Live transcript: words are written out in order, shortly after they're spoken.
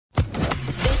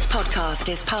podcast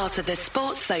is part of the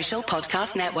Sports Social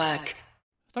Podcast Network.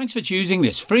 Thanks for choosing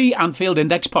this free Anfield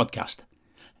Index podcast.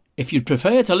 If you'd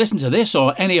prefer to listen to this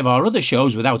or any of our other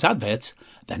shows without adverts,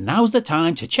 then now's the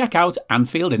time to check out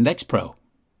Anfield Index Pro.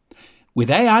 With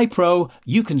AI Pro,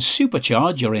 you can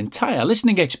supercharge your entire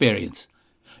listening experience.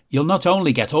 You'll not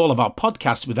only get all of our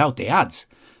podcasts without the ads,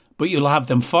 but you'll have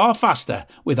them far faster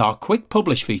with our Quick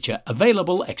Publish feature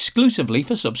available exclusively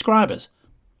for subscribers.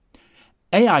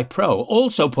 AI Pro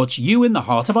also puts you in the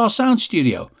heart of our sound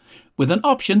studio, with an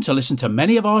option to listen to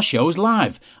many of our shows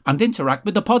live and interact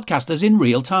with the podcasters in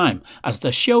real time as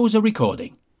the shows are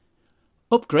recording.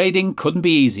 Upgrading couldn't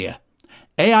be easier.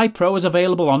 AI Pro is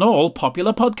available on all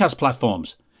popular podcast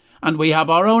platforms, and we have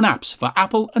our own apps for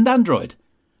Apple and Android.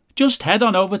 Just head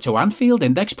on over to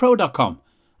AnfieldIndexPro.com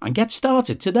and get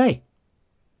started today.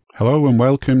 Hello and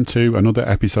welcome to another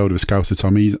episode of Scouser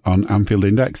Tommies on Anfield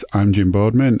Index. I'm Jim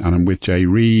Boardman and I'm with Jay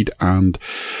Reid, and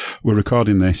we're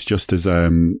recording this just as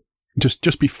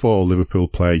just before Liverpool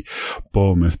play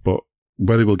Bournemouth, but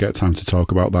whether we'll get time to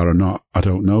talk about that or not, I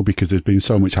don't know, because there's been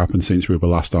so much happened since we were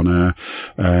last on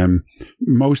air.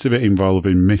 Most of it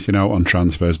involving missing out on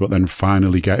transfers, but then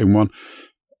finally getting one,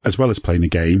 as well as playing a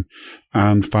game,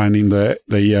 and finding that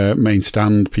the main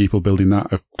stand people building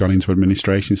that have gone into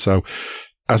administration. So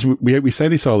as we say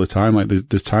this all the time, like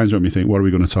there's times when we think, what are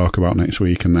we going to talk about next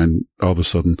week? And then all of a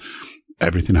sudden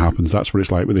everything happens. That's what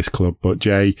it's like with this club. But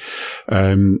Jay,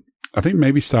 I think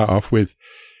maybe start off with,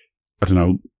 I don't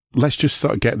know, let's just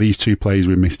sort of get these two players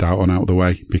we missed out on out of the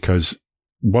way, because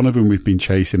one of them we've been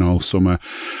chasing all summer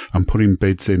and putting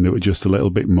bids in that were just a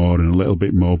little bit more and a little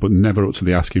bit more, but never up to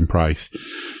the asking price.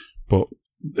 But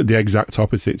the exact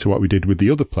opposite to what we did with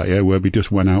the other player, where we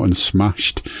just went out and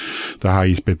smashed the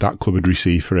highest bid that club had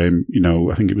received for him. You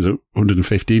know, I think it was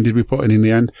 115 did we put in the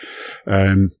end.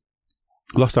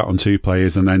 Lost out on two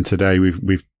players, and then today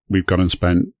we've gone and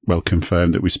spent, well,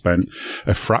 confirmed that we spent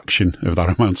a fraction of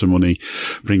that amount of money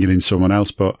bringing in someone else.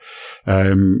 But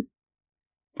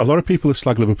a lot of people have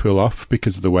slagged Liverpool off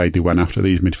because of the way they went after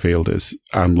these midfielders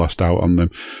and lost out on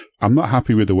them. I'm not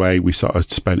happy with the way we sort of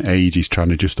spent ages trying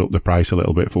to just up the price a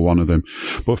little bit for one of them.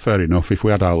 But fair enough, if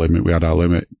we had our limit, we had our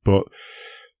limit. But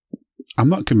I'm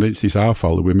not convinced it's our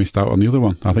fault that we missed out on the other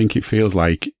one. I think it feels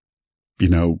like, you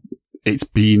know, it's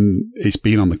been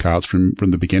on the cards from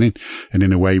the beginning. And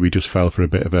in a way, we just fell for a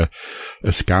bit of a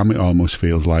scam. It almost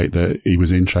feels like that he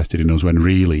was interested in us, when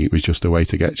really it was just a way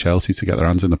to get Chelsea to get their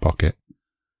hands in the pocket.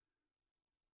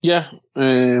 Yeah,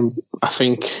 I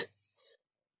think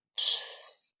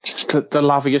the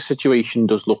Lavia situation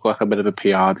does look like a bit of a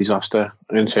PR disaster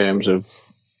in terms of,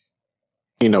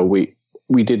 you know, we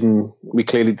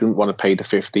clearly didn't want to pay the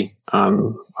 50,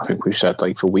 and I think we've said,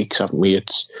 like, for weeks, haven't we?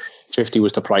 It's 50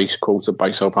 was the price quoted by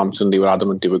Southampton. They were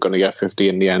adamant they were going to get 50.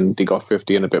 In the end, they got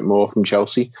 50 and a bit more from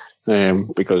Chelsea,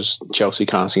 because Chelsea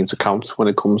can't seem to count when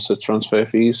it comes to transfer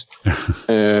fees.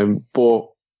 But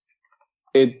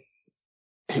it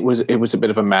was a bit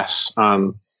of a mess,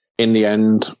 and in the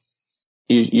end,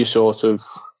 you sort of,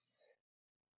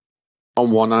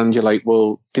 on one hand, you're like,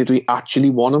 well, did we actually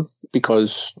want him?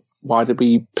 Because why did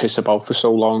we piss about for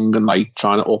so long and, like,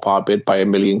 trying to up our bid by £1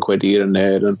 million here and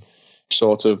there, and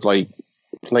sort of, like,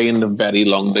 playing the very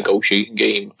long negotiating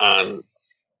game? And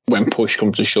when push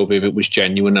comes to shove, if it was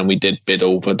genuine and we did bid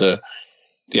over the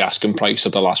asking price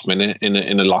at the last minute in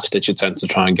a last ditch attempt to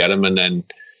try and get him, and then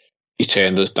he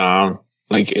turned us down,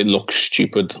 like, it looks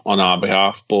stupid on our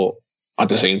behalf. But at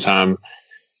the same time,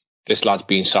 this lad's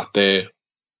been sat there,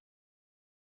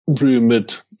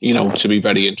 rumoured, you know, to be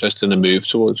very interested in a move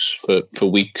to us for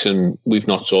weeks, and we've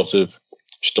not sort of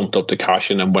stumped up the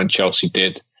cash. And then when Chelsea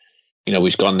did, you know,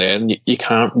 he's gone there, and you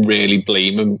can't really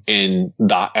blame him in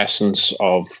that essence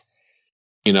of,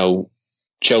 you know,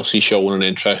 Chelsea showing an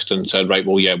interest and said, right,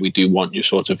 well, yeah, we do want you,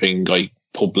 sort of thing, like,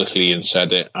 publicly, and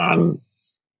said it, and,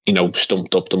 you know,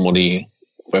 stumped up the money,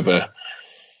 whether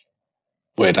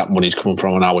where that money's coming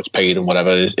from and how it's paid and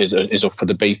whatever is up for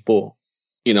debate. But,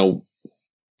 you know,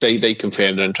 they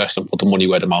confirmed their interest and put the money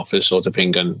where the mouth is, sort of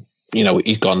thing. And, you know,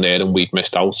 he's gone there and we've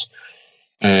missed out.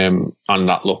 And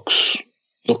that looks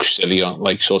silly,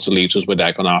 like, sort of leaves us with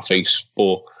egg on our face.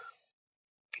 But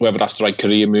whether that's the right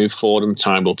career move for them,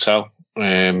 time will tell.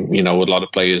 You know, a lot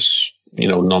of players, you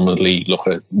know, normally look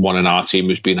at one in our team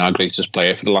who's been our greatest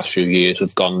player for the last few years,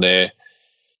 have gone there,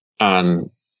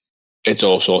 and it's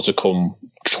all sort of come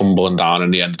tumbling down,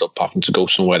 and he ended up having to go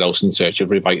somewhere else in search of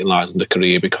revitalising the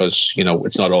career, because, you know,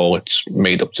 it's not all it's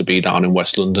made up to be down in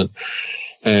West London.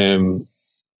 And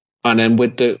then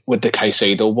with the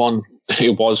Caicedo one,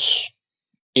 it was,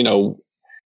 you know,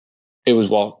 it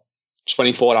was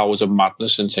 24 hours of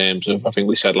madness in terms of, I think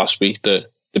we said last week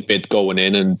that the bid going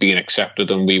in and being accepted,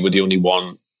 and we were the only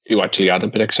one who actually had a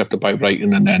bid accepted by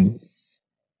Brighton. And then,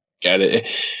 yeah, it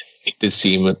did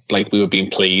seem like we were being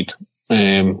played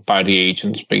by the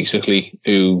agents, basically,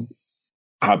 who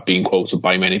had been quoted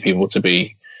by many people to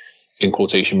be, in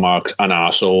quotation marks, an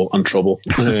arsehole and trouble.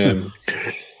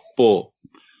 But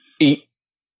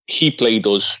he played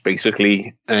us,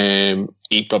 basically.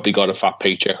 He probably got a fat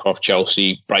paycheck off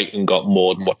Chelsea. Brighton got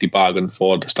more than what they bargained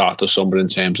for at the start of summer in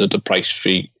terms of the price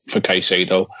fee for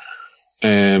Caicedo.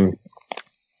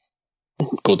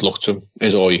 Good luck to him,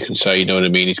 is all you can say. You know what I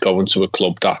mean? He's going to a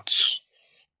club that's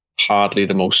hardly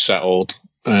the most settled.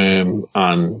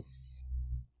 And,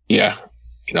 yeah,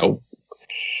 you know,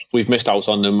 we've missed out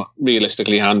on them.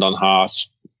 Realistically, hand on heart,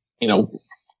 you know,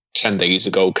 10 days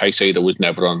ago, Caicedo was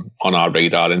never on our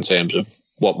radar in terms of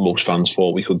what most fans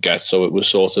thought we could get. So it was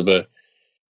sort of a,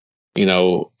 you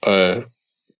know,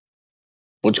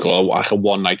 what do you call it, like a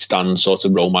one-night stand sort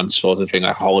of romance sort of thing,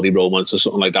 like holiday romance or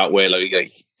something like that, where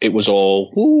like it was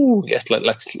all, ooh, yes,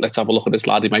 let's have a look at this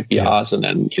lad, he might be ours. And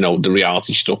then, you know, the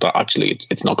reality struck that actually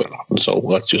it's not going to happen. So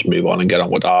let's just move on and get on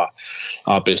with our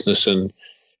business. And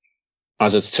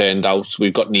as it's turned out,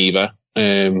 we've got neither.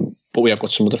 But we have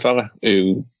got some other fella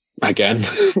who, again,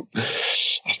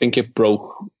 I think it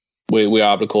broke. We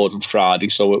are recording Friday,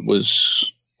 so it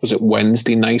was it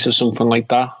Wednesday night or something like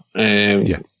that?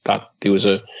 That there was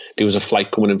a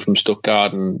flight coming in from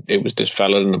Stuttgart, and it was this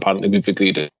fella, and apparently we've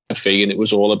agreed a fee, and it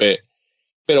was all a bit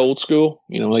old school,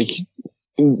 you know, like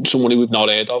someone who we've not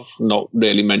heard of, not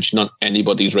really mentioned on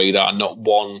anybody's radar, not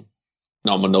one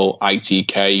nominal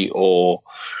ITK or,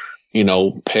 you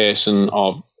know, person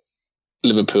of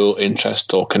Liverpool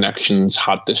interest or connections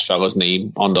had this fella's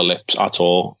name on the lips at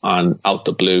all. And out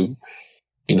the blue,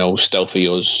 you know, stealthy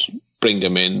us, bring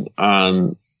him in.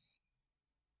 And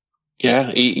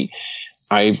yeah,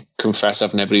 I confess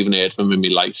I've never even heard from him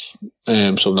in my life.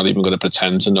 So I'm not even going to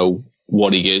pretend to know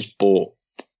what he is. But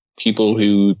people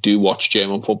who do watch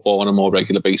German football on a more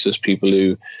regular basis, people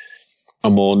who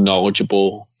are more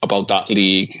knowledgeable about that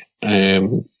league,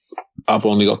 I've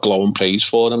only got glowing praise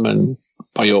for him. And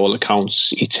by all accounts,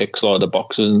 he ticks a lot of the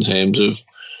boxes in terms of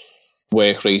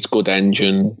work rate, good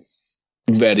engine,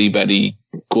 very, very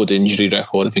good injury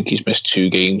record. I think he's missed 2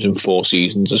 games in 4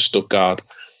 seasons at Stuttgart.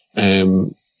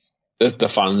 The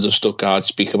fans of Stuttgart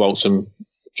speak about him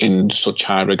in such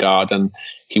high regard, and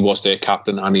he was their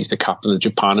captain, and he's the captain of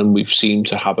Japan. And we've seemed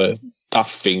to have that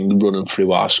thing running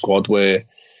through our squad where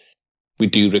we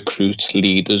do recruit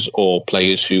leaders or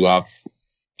players who have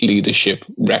leadership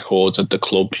records at the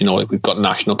club. You know, like we've got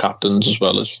national captains as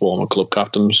well as former club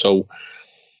captains. So,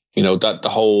 you know, that the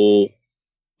whole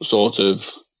sort of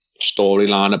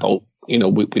storyline about, you know,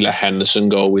 we let Henderson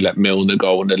go, we let Milner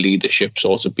go, and the leadership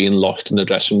sort of being lost in the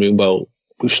dressing room. Well,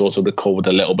 we've sort of recovered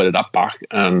a little bit of that back,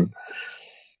 and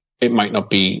it might not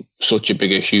be such a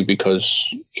big issue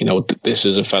because, you know, this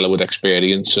is a fellow with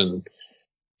experience, and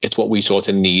it's what we sort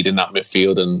of need in that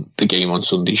midfield, and the game on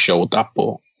Sunday showed that.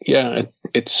 But yeah,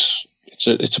 it's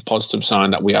a positive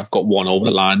sign that we have got one over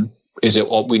the line. Is it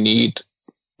what we need?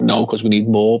 No, because we need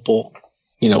more. But,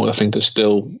 you know, I think there's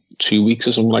still 2 weeks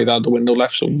or something like that at the window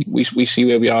left. So we see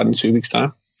where we are in 2 weeks'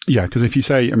 time. Yeah, because if you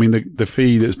say, I mean, the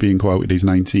fee that's being quoted is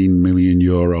 19 million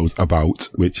euros about,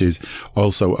 which is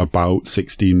also about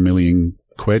 16 million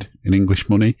quid in English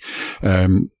money.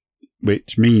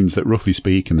 Which means that, roughly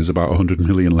speaking, there's about 100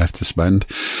 million left to spend.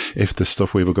 If the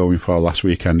stuff we were going for last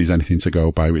weekend is anything to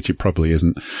go by, which it probably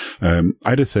isn't. I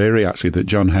had a theory, actually, that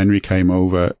John Henry came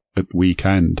over at the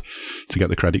weekend to get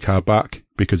the credit card back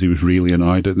because he was really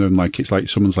annoyed at them. Like, it's like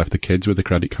someone's left the kids with the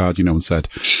credit card, you know, and said,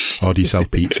 "Oh, do you sell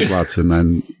pizza, lads?" And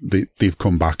then they've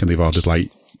come back and they've ordered, like,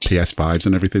 PS5s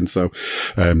and everything. So,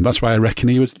 that's why I reckon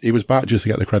he was back just to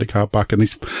get the credit card back. And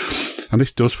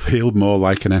this does feel more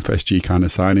like an FSG kind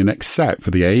of signing, except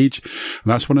for the age.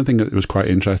 And that's one of the things that I was quite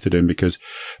interested in because,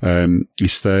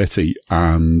 he's 30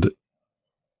 and,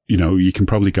 you know, you can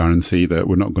probably guarantee that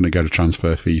we're not going to get a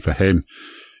transfer fee for him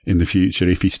in the future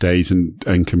if he stays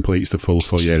and completes the full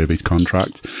year of his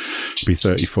contract. He'll be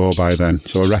 34 by then.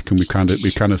 So I reckon we've kind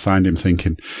of signed him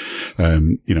thinking,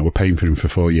 you know, we're paying for him for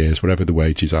 4 years, whatever the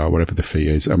wages are, whatever the fee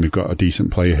is. And we've got a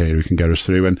decent player here who can get us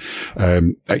through.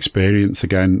 And, experience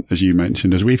again, as you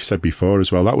mentioned, as we've said before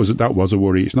as well, that was a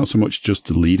worry. It's not so much just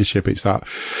the leadership. It's that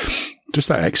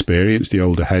experience, the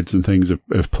older heads and things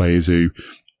of players who,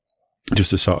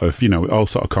 just a sort of, you know, all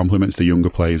sort of complements the younger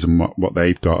players and what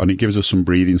they've got. And it gives us some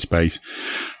breathing space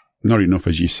not enough,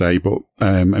 as you say, but,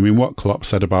 I mean, what Klopp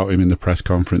said about him in the press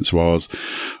conference was,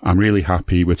 I'm really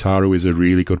happy. Wataru is a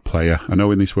really good player. I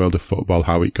know in this world of football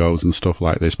how it goes and stuff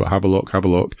like this, but have a look,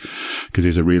 because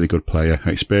he's a really good player.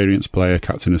 Experienced player,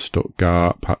 captain of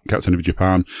Stuttgart, captain of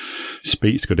Japan,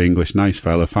 speaks good English, nice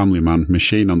fella, family man,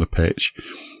 machine on the pitch.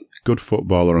 Good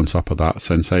footballer on top of that,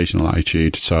 sensational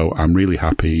attitude. So I'm really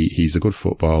happy. He's a good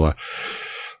footballer.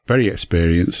 Very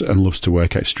experienced and loves to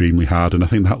work extremely hard. And I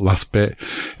think that last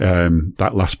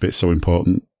bit's so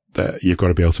important, that you've got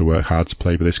to be able to work hard to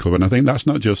play for this club. And I think that's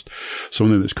not just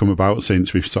something that's come about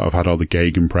since we've sort of had all the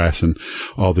gegenpress and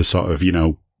all the sort of,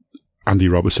 Andy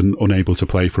Robertson unable to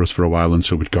play for us for a while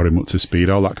until we'd got him up to speed,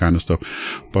 all that kind of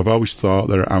stuff. But I've always thought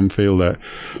that at Anfield that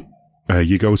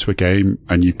you go to a game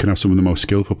and you can have some of the most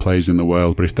skillful players in the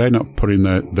world, but if they're not putting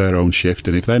their own shift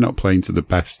and if they're not playing to the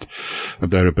best of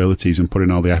their abilities and putting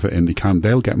all the effort in they can,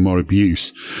 they'll get more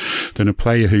abuse than a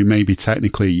player who maybe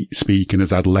technically speaking has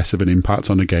had less of an impact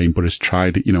on the game, but has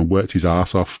tried, worked his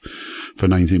arse off for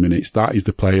 90 minutes. That is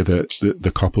the player that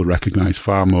the Kop will recognise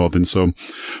far more than some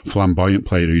flamboyant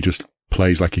player who just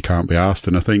plays like he can't be arsed.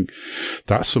 And I think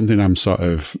that's something I'm sort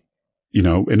of,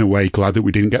 in a way glad that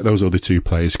we didn't get those other two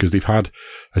players, because they've had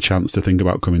a chance to think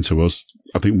about coming to us.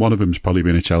 I think one of them's probably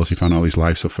been a Chelsea fan all his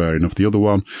life, so fair enough. The other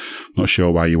one, not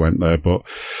sure why you went there, but,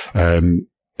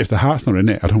 if the heart's not in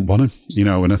it, I don't want him,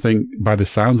 and I think by the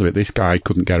sounds of it, this guy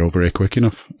couldn't get over here quick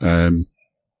enough. I'm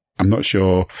not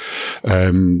sure,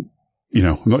 I'm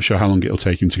not sure how long it'll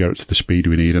take him to get up to the speed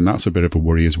we need, and that's a bit of a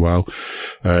worry as well.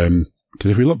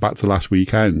 Because if we look back to last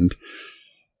weekend,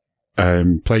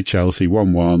 played Chelsea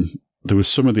 1-1. There was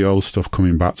some of the old stuff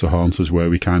coming back to haunt us where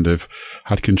we kind of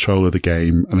had control of the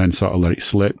game and then sort of let it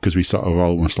slip because we sort of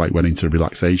almost like went into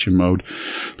relaxation mode.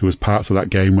 There was parts of that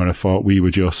game where I thought we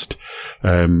had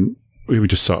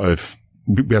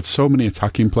so many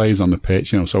attacking players on the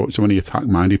pitch, so many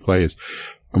attack-minded players,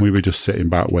 and we were just sitting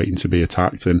back waiting to be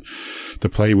attacked. And the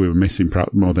player we were missing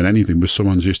more than anything was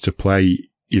someone just to play,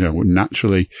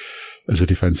 naturally as a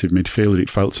defensive midfielder. It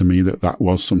felt to me that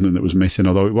was something that was missing,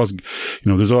 although it was,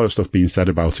 there's a lot of stuff being said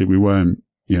about it. We weren't,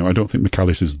 I don't think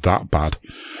McAllister's that bad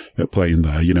at playing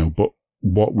there, but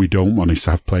what we don't want is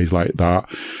to have plays like that.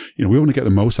 We want to get the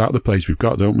most out of the plays we've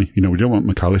got, don't we? We don't want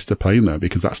McAllister playing there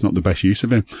because that's not the best use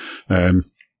of him.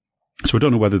 So I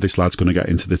don't know whether this lad's going to get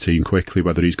into the team quickly,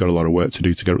 whether he's got a lot of work to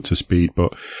do to get up to speed,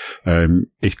 but,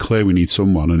 it's clear we need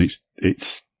someone, and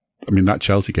that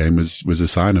Chelsea game was a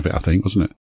sign of it, I think, wasn't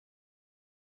it?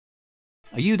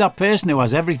 Are you that person who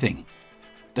has everything?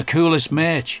 The coolest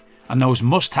merch and those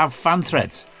must-have fan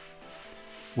threads?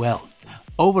 Well,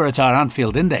 over at our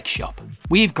Anfield Index shop,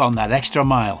 we've gone that extra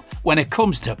mile when it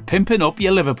comes to pimping up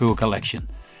your Liverpool collection.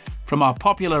 From our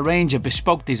popular range of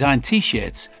bespoke design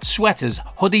t-shirts, sweaters,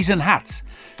 hoodies and hats,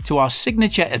 to our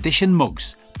signature edition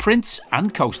mugs, prints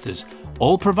and coasters,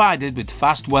 all provided with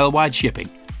fast worldwide shipping.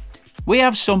 We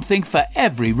have something for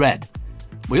every red.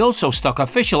 We also stock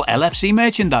official LFC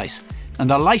merchandise and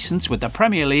are licensed with the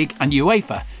Premier League and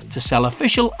UEFA to sell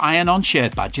official iron-on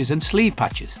shirt badges and sleeve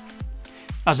patches.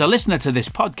 As a listener to this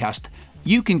podcast,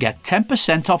 you can get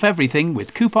 10% off everything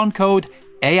with coupon code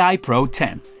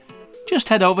AIPRO10. Just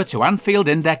head over to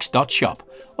AnfieldIndex.shop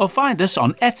or find us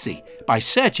on Etsy by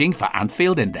searching for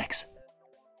Anfield Index.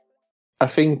 I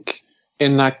think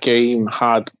in that game,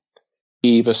 had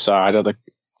either side had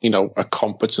a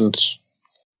competent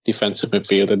defensive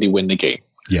midfielder, they win the game.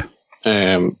 Yeah.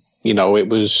 It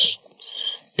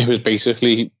was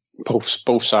basically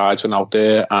both sides went out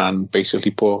there and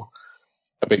basically put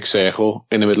a big circle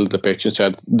in the middle of the pitch and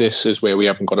said, this is where we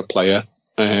haven't got a player,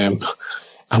 and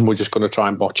we're just going to try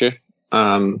and botch it.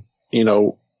 And,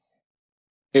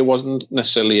 it wasn't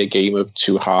necessarily a game of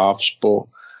two halves, but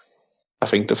I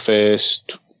think the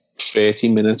first 30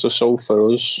 minutes or so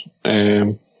for us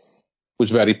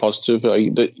was very positive. We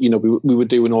were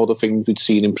doing all the things we'd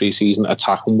seen in pre-season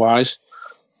attacking-wise.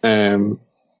 And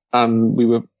we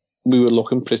were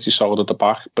looking pretty solid at the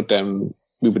back, but then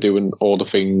we were doing all the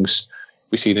things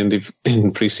we seen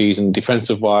in pre-season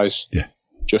defensive wise. Yeah.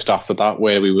 Just after that,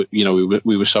 where we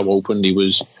were so open, there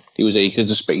was acres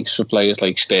of space for players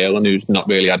like Sterling, who's not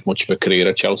really had much of a career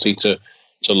at Chelsea, to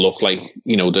look like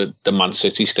the Man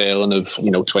City Sterling of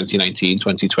 2019,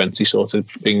 2020 sort of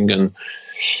thing, and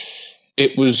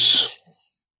it was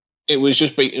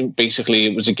just basically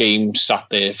it was a game sat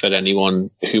there for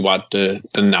anyone who had the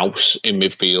nous in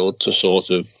midfield to sort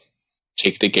of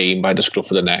take the game by the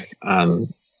scruff of the neck and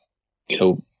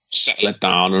settle it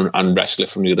down and wrestle it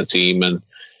from the other team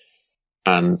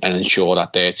and ensure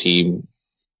that their team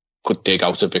could dig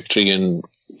out a victory. And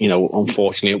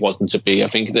unfortunately it wasn't to be. I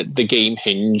think that the game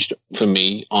hinged for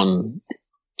me on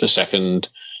second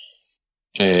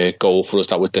goal for us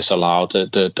that was disallowed,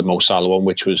 the Mo Salah one,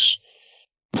 which was,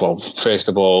 well, first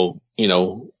of all,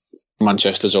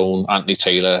 Manchester's own Anthony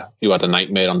Taylor, who had a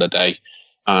nightmare on the day,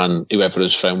 and whoever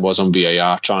his friend was on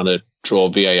VAR, trying to draw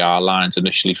VAR lines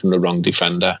initially from the wrong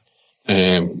defender.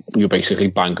 You're basically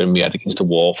banging me head against the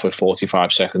wall for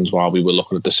 45 seconds while we were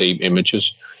looking at the same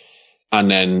images. And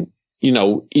then,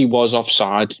 he was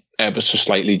offside ever so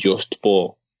slightly just,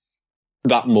 but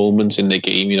that moment in the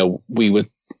game, we were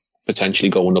potentially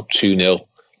going up 2-0.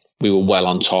 We were well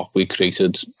on top. We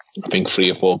created, I think,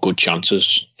 3 or 4 good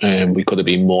chances. We could have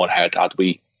been more ahead had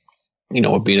we, been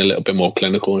a little bit more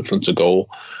clinical in front of goal.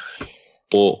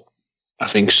 But I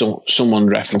think someone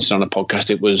referenced on a podcast,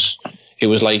 it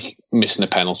was like missing a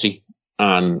penalty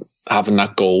and having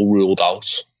that goal ruled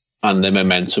out, and the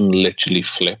momentum literally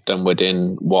flipped, and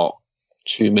within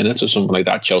 2 minutes or something like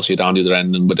that, Chelsea down the other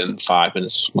end, and within 5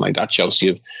 minutes or something like that,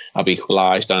 Chelsea have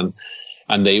equalised, and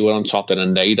they were on top then,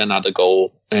 and they then had a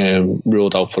goal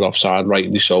ruled out for offside,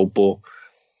 rightly so. But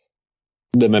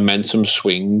the momentum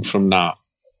swing from that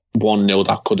 1-0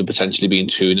 that could have potentially been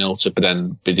 2-0 to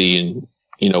then being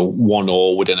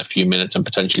 1-1 within a few minutes and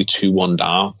potentially 2-1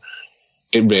 down,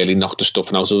 it really knocked the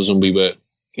stuffing out of us, and we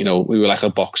were like a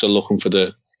boxer looking for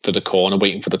the corner,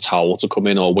 waiting for the towel to come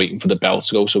in or waiting for the bell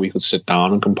to go so we could sit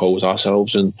down and compose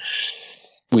ourselves. And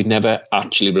we never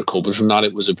actually recovered from that.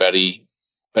 It was a very,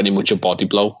 very much a body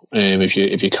blow,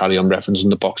 if you carry on referencing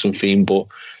the boxing theme. But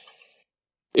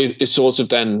it sort of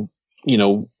then,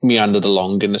 meandered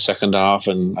along in the second half,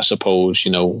 and I suppose,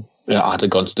 had it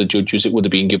gone to the judges, it would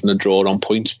have been given a draw on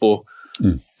points. But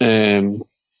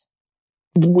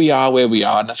we are where we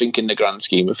are, and I think in the grand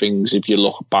scheme of things, if you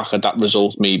look back at that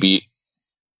result, maybe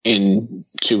in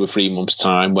 2 or 3 months'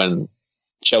 time, when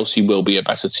Chelsea will be a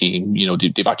better team,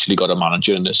 they've actually got a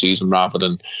manager in the season rather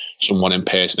than someone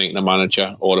impersonating a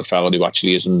manager or a fellow who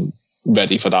actually isn't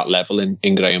ready for that level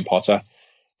in Graham Potter.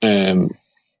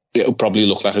 It'll probably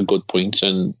look like a good point.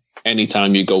 And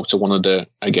anytime you go to one of the,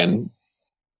 again,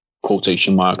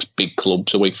 quotation marks, big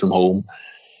clubs away from home,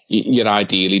 you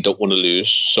ideally don't want to lose.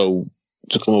 So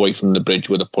to come away from the bridge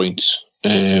with a point,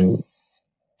 isn't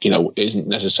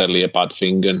necessarily a bad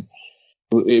thing. And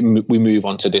we move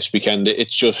on to this weekend.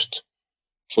 It's just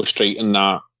frustrating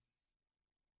that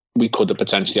we could have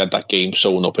potentially had that game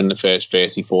sewn up in the first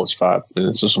 30, 45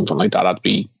 minutes or something like that. Had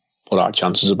we put our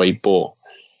chances away. But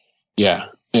yeah,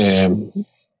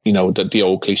 the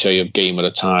old cliche of game at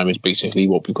a time is basically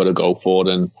what we've got to go for,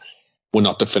 and we're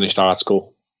not the finished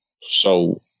article.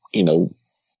 So,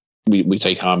 we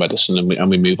take our medicine and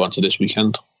we move on to this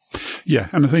weekend. Yeah,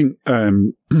 and I think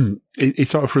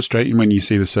it's sort of frustrating when you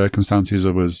see the circumstances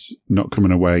of us not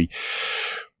coming away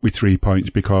with 3 points,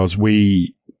 because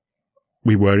we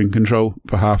were in control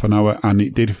for half an hour, and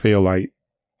it did feel like,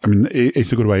 I mean,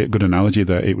 it's a good analogy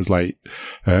that it was like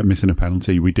missing a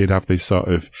penalty. We did have this sort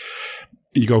of,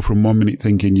 you go from 1 minute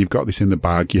thinking you've got this in the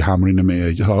bag, you're hammering them here,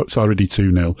 it's already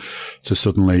 2-0, to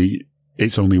suddenly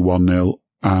it's only 1-0,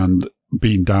 and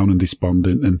being down and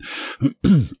despondent, and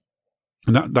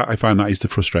and that I find that is the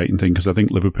frustrating thing, because I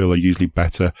think Liverpool are usually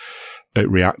better at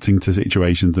reacting to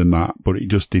situations than that, but it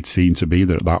just did seem to be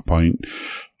that at that point,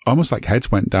 almost like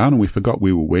heads went down and we forgot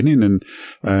we were winning, and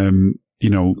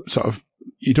sort of,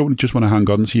 you don't just want to hang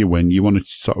on to your win, you want to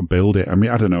sort of build it. I mean,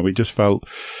 I don't know, it just felt,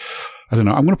 I'm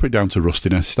going to put it down to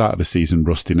rustiness, start of the season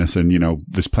rustiness, and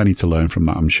there's plenty to learn from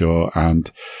that, I'm sure,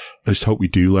 and I just hope we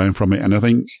do learn from it. And I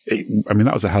think,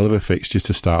 that was a hell of a fix just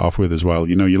to start off with as well.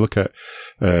 You look at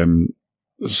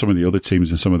some of the other teams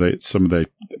and some of the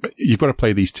you've got to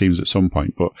play these teams at some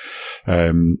point, but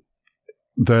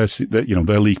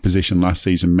their league position last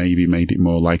season maybe made it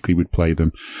more likely we'd play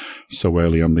them so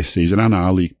early on this season, and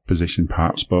our league position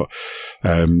perhaps, but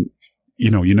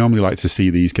you normally like to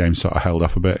see these games sort of held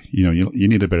off a bit. You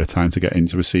need a bit of time to get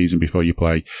into a season before you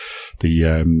play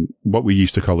the what we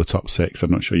used to call the top 6. I'm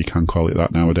not sure you can call it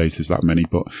that nowadays, there's that many,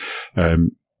 but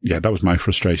that was my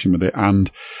frustration with it.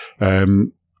 And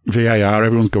VAR,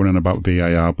 everyone's going on about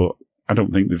VAR, but I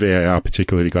don't think the VAR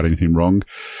particularly got anything wrong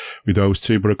with those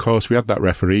two. But of course, we had that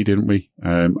referee, didn't we?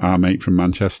 Our mate from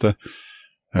Manchester.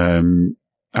 And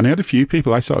I had a few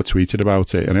people, I sort of tweeted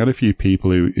about it, and I had a few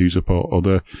people who support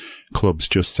other clubs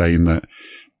just saying that,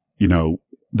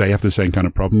 they have the same kind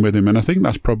of problem with him. And I think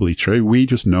that's probably true. We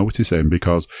just notice him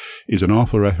because he's an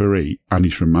awful referee and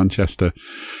he's from Manchester.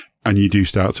 And you do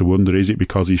start to wonder, is it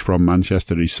because he's from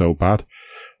Manchester he's so bad?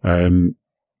 And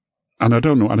I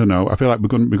don't know. I feel like we're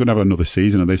going to have another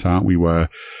season of this, aren't we? Where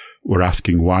we're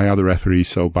asking, why are the referees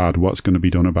so bad? What's going to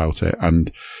be done about it?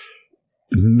 And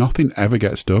nothing ever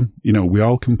gets done. We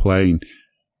all complain,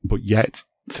 but yet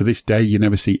to this day, you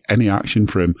never see any action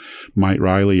from Mike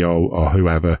Riley or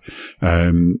whoever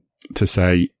to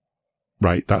say,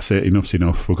 right, that's it, enough's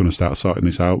enough. We're going to start sorting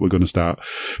this out. We're going to start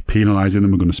penalising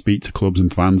them. We're going to speak to clubs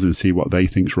and fans and see what they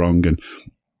think's wrong, and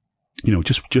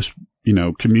just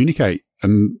communicate.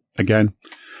 And again,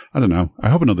 I don't know. I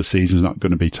hope another season's not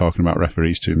going to be talking about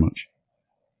referees too much.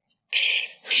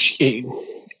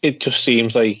 It just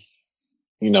seems like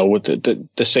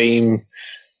the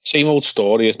same old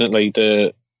story, isn't it? Like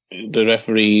the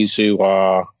referees who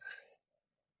are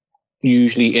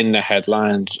usually in the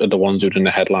headlines are the ones who are in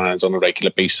the headlines on a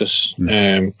regular basis.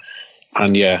 And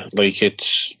yeah, like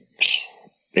it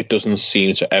doesn't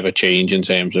seem to ever change in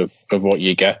terms of what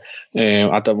you get.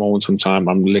 At the moment in time,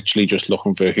 I'm literally just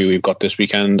looking for who we've got this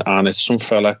weekend, and it's some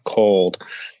fella called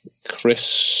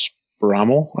Chris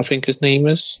Bramall, I think his name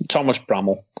is. Thomas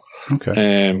Bramall.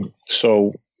 Okay.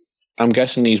 So I'm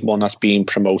guessing he's one that's being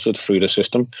promoted through the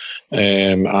system.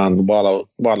 And while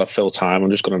I fill time,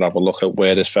 I'm just going to have a look at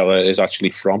where this fella is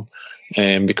actually from.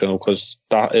 Because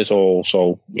that is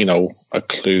also, a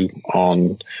clue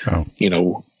on,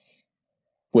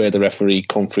 where the referee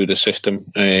come through the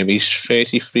system. He's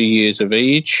 33 years of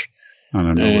age. I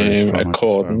don't know where he's from.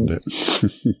 According,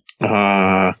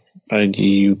 and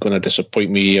you're going to disappoint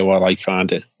me while I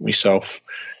find it myself.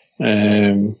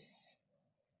 Go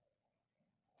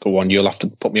on, you'll have to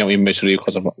put me out in misery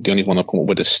because the only one I've come up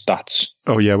with is stats.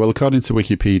 Oh, yeah, well, according to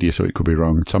Wikipedia, so it could be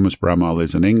wrong, Thomas Bramall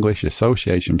is an English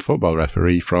Association football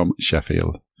referee from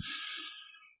Sheffield.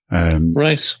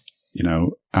 Right.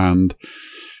 And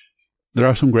there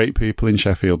are some great people in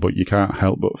Sheffield, but you can't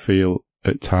help but feel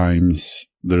at times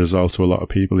there is also a lot of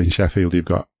people in Sheffield who've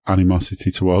got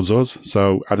animosity towards us.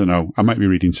 So I don't know. I might be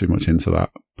reading too much into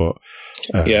that, but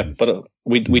but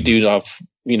we do have,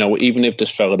 even if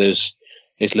this fella is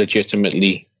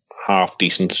legitimately half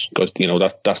decent, because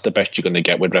that's the best you're going to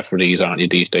get with referees, aren't you,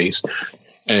 these days?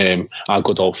 Our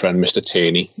good old friend Mr.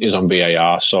 Tierney is on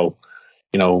VAR, so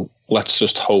let's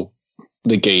just hope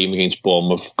the game against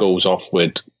Bournemouth goes off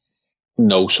with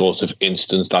no sort of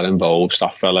instance that involves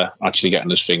that fella actually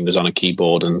getting his fingers on a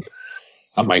keyboard and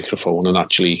a microphone and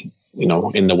actually,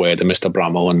 in the word of Mr.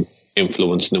 Bramall, and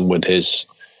influencing him with his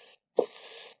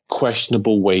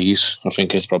questionable ways, I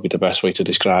think is probably the best way to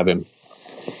describe him.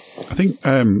 I think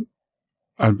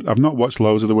I've not watched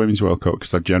loads of the Women's World Cup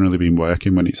because I've generally been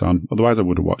working when it's on. Otherwise, I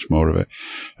would have watched more of it.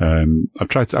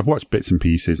 I've watched bits and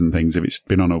pieces and things if it's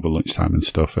been on over lunchtime and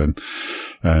stuff. And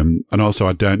also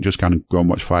I don't just kind of go and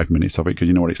watch 5 minutes of it, because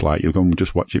you know what it's like. You'll go and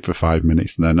just watch it for 5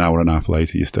 minutes and then an hour and a half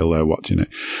later, you're still there watching it.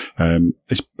 I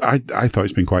thought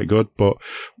it's been quite good, but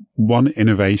one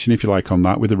innovation, if you like, on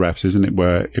that with the refs, isn't it?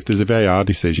 Where if there's a VAR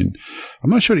decision, I'm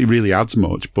not sure it really adds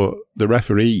much, but the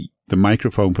referee, the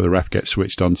microphone for the ref gets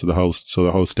switched on to so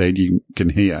the whole stadium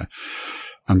can hear,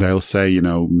 and they'll say,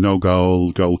 no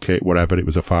goal, goal kick, whatever, it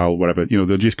was a foul, whatever,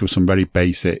 they'll just give some very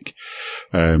basic,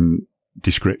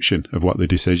 description of what the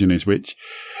decision is, which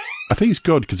I think is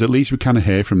good, because at least we kind of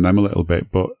hear from them a little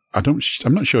bit, but I'm not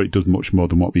sure it does much more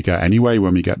than what we get anyway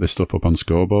when we get this stuff up on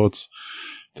scoreboards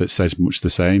that says much the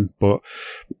same, but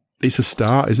it's a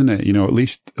start, isn't it? At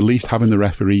least having the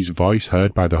referee's voice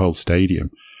heard by the whole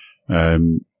stadium,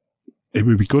 it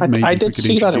would be good. Maybe I did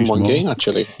see that in one game,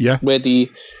 actually. Yeah. Where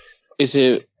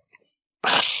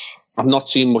I've not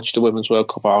seen much of the Women's World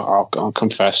Cup. I'll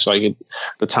confess, the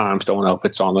times don't help.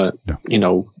 It's on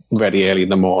very early in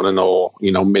the morning or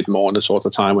mid-morning sort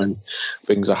of time when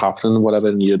things are happening, whatever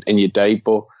in your day.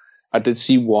 But I did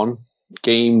see one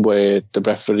game where the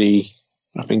referee,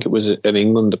 I think it was in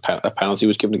England, a penalty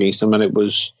was given against him, and it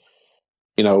was,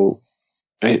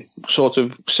 sort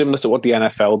of similar to what the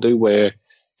NFL do, where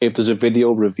if there's a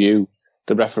video review,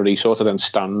 the referee sort of then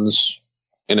stands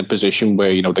in a position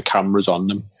where, the camera's on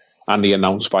them and they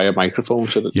announce via microphone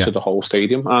to the whole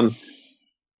stadium. And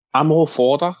I'm all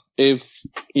for that. If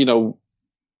you're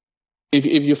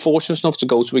fortunate enough to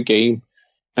go to a game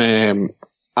and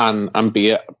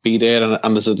be there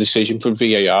and there's a decision for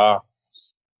VAR,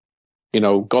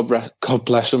 God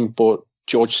bless him, but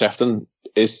George Sefton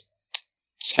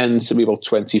tends to be about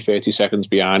 20, 30 seconds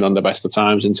behind on the best of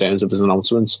times in terms of his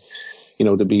announcements.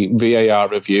 There'd be VAR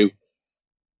review,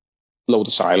 load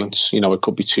of silence, it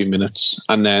could be 2 minutes.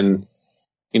 And then,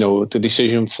 the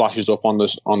decision flashes up on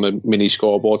the mini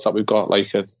scoreboards that we've got,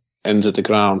 at ends of the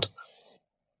ground.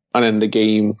 And then the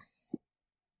game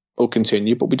will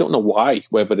continue, but we don't know why,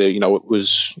 whether, it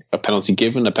was a penalty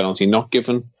given, a penalty not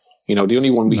given. The only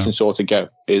one we can sort of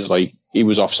get is, he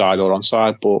was offside or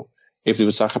onside, but if there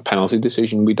was a penalty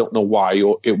decision, we don't know why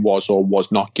it was or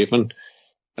was not given.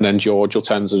 And then George will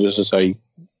tend to just say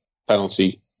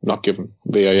penalty, not given,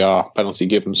 VAR penalty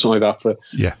given, something like that for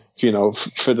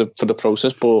the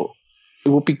process. But it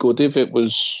would be good if it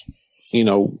was,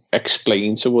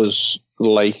 explained to us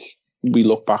like we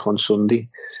look back on Sunday.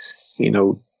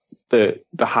 The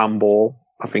handball,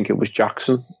 I think it was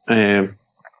Jackson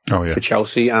for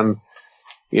Chelsea, and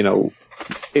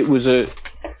it was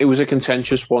a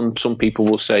contentious one. Some people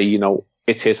will say,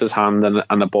 it hit his hand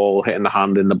and the ball hitting the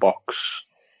hand in the box,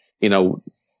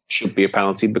 should be a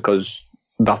penalty because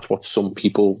that's what some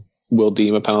people will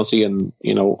deem a penalty. And,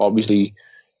 obviously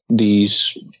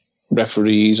these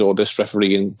referees or this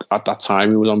referee at that time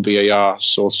who was on VAR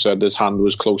sort of said his hand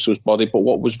was close to his body. But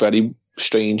what was very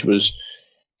strange was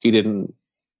he didn't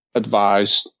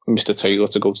advise Mr. Taylor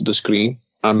to go to the screen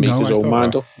and make his own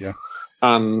mind up. Yeah.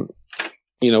 And,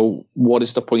 what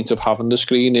is the point of having the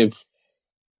screen if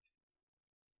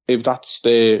that's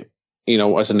there,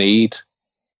 as an aid?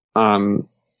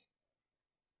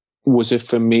 Was it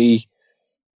for me,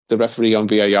 the referee on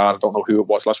VAR, I don't know who it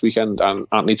was last weekend, and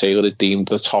Anthony Taylor is deemed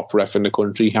the top ref in the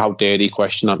country. How dare he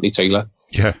question Anthony Taylor?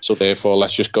 Yeah. So therefore,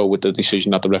 let's just go with the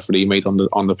decision that the referee made on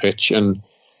the pitch. And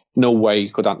no way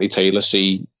could Anthony Taylor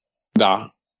see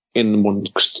that in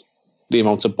amongst the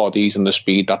amount of bodies and the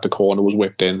speed that the corner was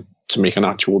whipped in to make an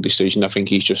actual decision. I think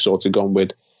he's just sort of gone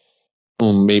with,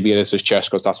 maybe it is his chest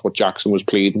because that's what Jackson was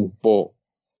pleading, but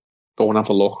go and have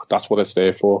a look. That's what it's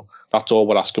there for. That's all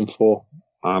we're asking for.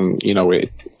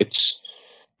 It's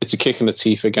a kick in the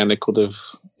teeth again. It could have,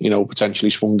 potentially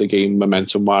swung the game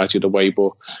momentum-wise either way,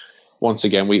 but once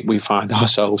again, we find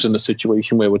ourselves in a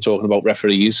situation where we're talking about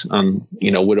referees and,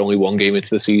 we're only one game into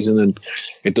the season and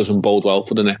it doesn't bode well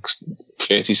for the next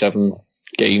 37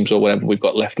 games or whatever we've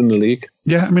got left in the league.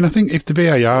 Yeah, I think if the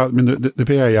VAR, the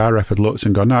VAR ref had looked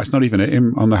and gone, no, it's not even hit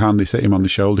him on the hand, it's hit him on the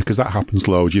shoulder, because that happens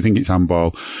loads. You think it's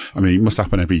handball. It must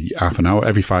happen every half an hour,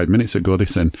 every 5 minutes at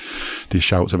Goodison. These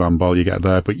shouts of handball you get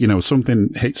there. But,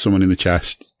 something hits someone in the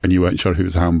chest and you weren't sure if it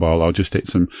was a handball, or just hit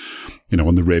some,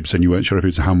 on the ribs and you weren't sure if it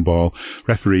was a handball.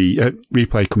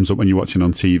 Replay comes up when you're watching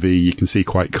on TV. You can see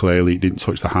quite clearly it didn't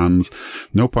touch the hands.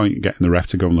 No point in getting the ref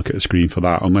to go and look at the screen for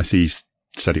that, unless he's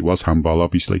said it was handball,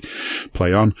 obviously,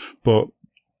 play on. But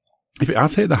if it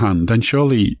has hit the hand, then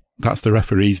surely that's the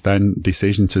referee's then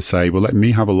decision to say, well, let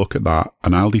me have a look at that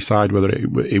and I'll decide whether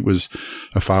it was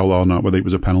a foul or not, whether it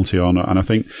was a penalty or not. And I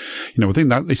think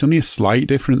that it's only a slight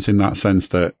difference in that sense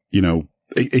that,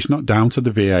 it's not down to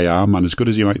the VAR man, as good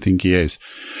as you might think he is,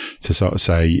 to sort of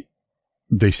say,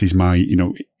 this is my,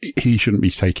 he shouldn't be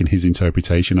taking his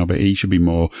interpretation of it. He should be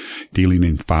more dealing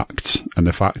in facts. And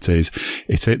the fact is,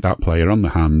 it hit that player on the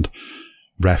hand.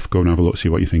 Ref, go and have a look, see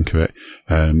what you think of it.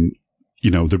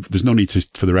 There's no need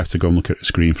for the ref to go and look at the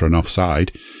screen for an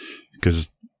offside, because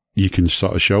you can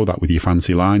sort of show that with your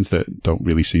fancy lines that don't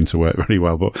really seem to work very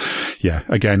well. But yeah,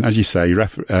 again, as you say,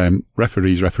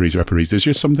 referees. There's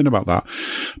just something about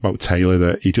Taylor,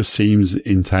 that he just seems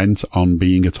intent on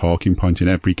being a talking point in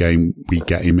every game we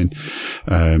get him in.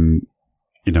 I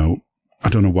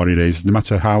don't know what it is. No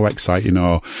matter how exciting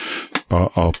or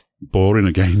boring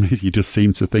a game is, you just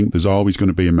seem to think there's always going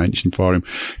to be a mention for him.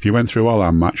 If you went through all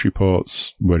our match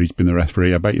reports where he's been the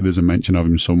referee, I bet you there's a mention of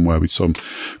him somewhere with some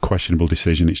questionable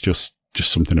decision. It's just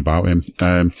something about him.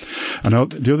 And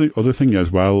the other thing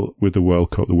as well with the World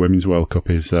Cup, the Women's World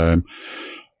Cup, is, I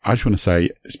just want to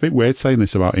say, it's a bit weird saying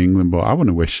this about England, but I want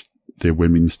to wish the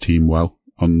women's team well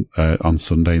on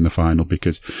Sunday in the final,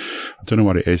 because I don't know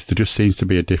what it is. There just seems to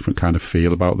be a different kind of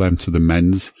feel about them to the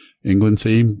men's England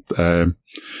team.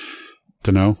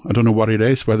 Don't know. I don't know what it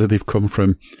is, whether they've come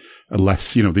from a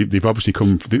less, they've obviously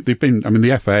they've been,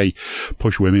 the FA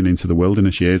pushed women into the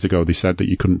wilderness years ago. They said that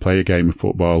you couldn't play a game of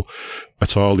football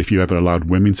at all if you ever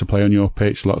allowed women to play on your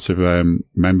pitch. Lots of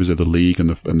members of the league and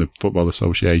the Football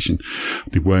Association,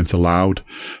 they weren't allowed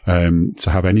to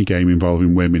have any game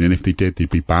involving women, and if they did, they'd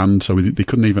be banned. So they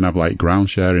couldn't even have like ground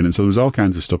sharing, and so there was all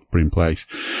kinds of stuff put in place.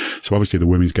 So obviously the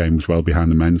women's game was well behind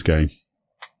the men's game.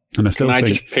 And I still Can I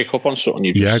just pick up on something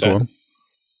you just said? Go on.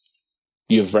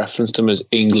 You've referenced them as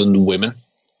England women.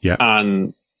 Yeah.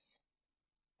 And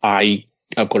I've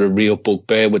got a real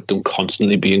bugbear with them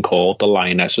constantly being called the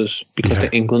Lionesses, because they're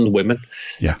England women.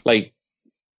 Yeah. Like,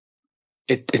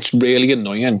 it's really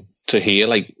annoying to hear,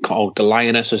 like, oh, the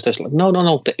Lionesses, this. Like, no,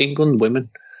 the England women.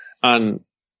 And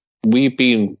we've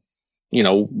been,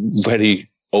 very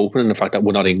open in the fact that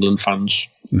we're not England fans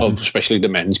of, especially the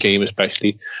men's game,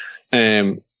 especially.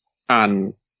 And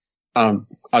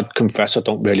I'd confess I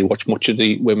don't really watch much of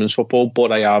the women's football,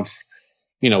 but I have,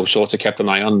 sort of kept an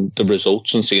eye on the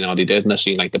results and seen how they did. And I've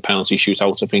seen like the penalty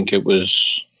shootout. I think it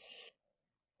was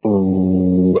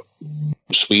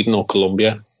Sweden or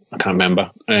Colombia. I can't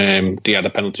remember. They had a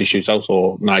penalty shootout,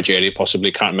 or Nigeria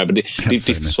possibly, can't remember. They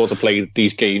sort of played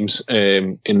these games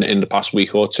in the past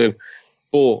week or two.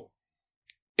 But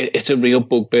it's a real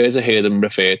bugbear to hear them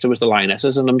refer to as the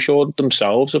Lionesses, and I'm sure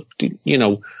themselves, you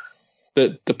know,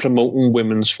 they're promoting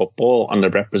women's football and they're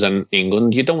representing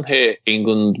England. You don't hear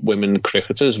England women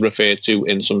cricketers referred to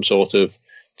in some sort of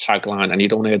tagline, and you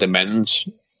don't hear the men's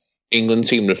England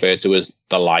team referred to as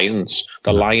the Lions.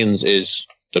 The Lions is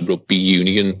the rugby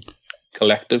union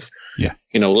collective. Yeah,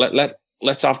 you know,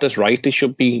 let's have this right. They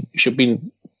should be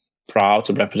proud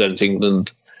to represent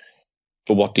England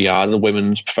for what they are, the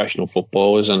women's professional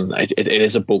footballers, and it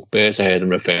is a bugbear to hear them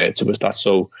referred to as that.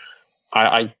 So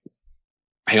I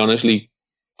honestly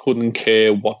couldn't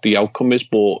care what the outcome is,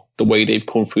 but the way they've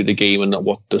come through the game and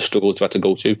what the struggles they've had to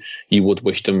go to, you would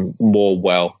wish them more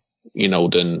well, you know,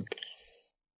 than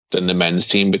the men's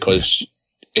team, because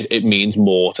it means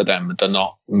more to them. They're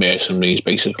not mercenaries,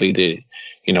 basically.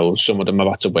 You know, some of them have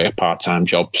had to work part-time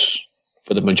jobs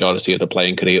for the majority of the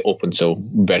playing career up until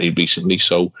very recently.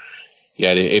 So,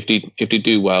 yeah, if they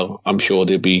do well, I'm sure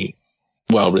they'll be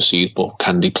well received, but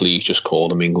can they please just call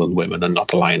them England women and not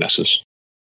the Lionesses?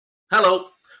 Hello,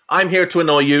 I'm here to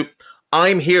annoy you.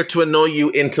 I'm here to annoy you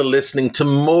into listening to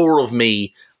more of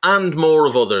me and more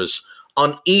of others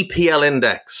on EPL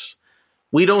Index.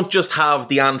 We don't just have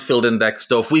the Anfield Index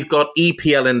stuff. We've got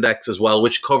EPL Index as well,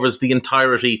 which covers the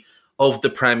entirety of the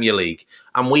Premier League.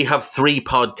 And we have 3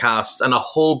 podcasts and a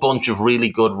whole bunch of really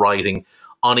good writing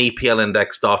on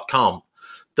EPLindex.com.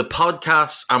 The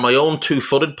podcasts are my own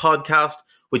Two-Footed podcast,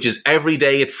 which is every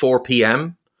day at 4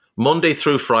 p.m, Monday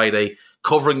through Friday,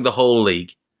 covering the whole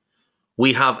league.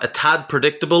 We have A Tad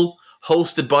Predictable,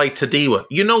 hosted by Tadiwa.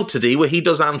 You know Tadiwa, he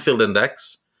does Anfield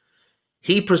Index.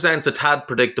 He presents A Tad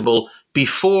Predictable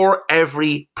before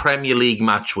every Premier League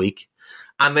match week.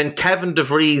 And then Kevin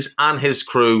DeVries and his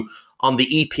crew on the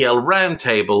EPL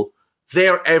Roundtable,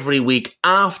 they're every week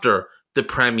after the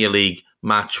Premier League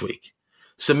match week.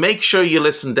 So make sure you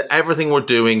listen to everything we're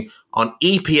doing on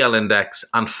EPL Index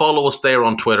and follow us there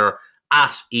on Twitter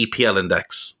at EPL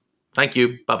Index. Thank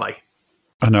you. Bye-bye.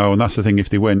 I know, and that's the thing. If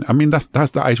they win, I mean,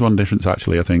 that is one difference,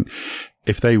 actually. I think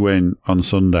if they win on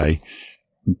Sunday,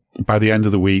 by the end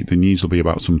of the week, the news will be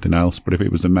about something else. But if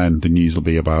it was the men, the news will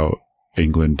be about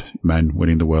England men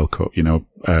winning the World Cup. You know,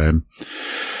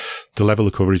 the level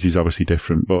of coverage is obviously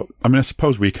different. But I mean, I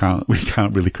suppose we can't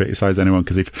really criticise anyone,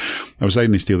 because if I was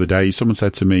saying this the other day, someone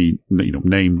said to me, you know,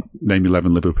 name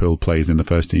 11 Liverpool players in the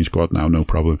first team squad now, no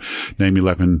problem. Name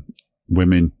 11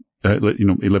 women.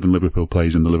 11 Liverpool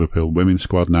players in the Liverpool women's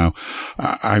squad now.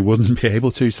 I wouldn't be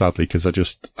able to, sadly, because I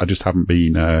just haven't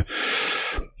been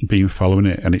following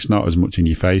it, and it's not as much in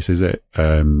your face, is it?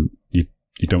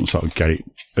 You don't sort of get it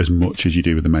as much as you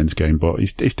do with the men's game, but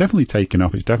it's definitely taken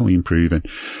off. It's definitely improving.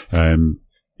 You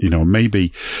know,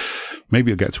 maybe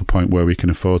it'll get to a point where we can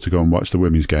afford to go and watch the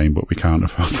women's game, but we can't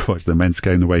afford to watch the men's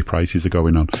game the way prices are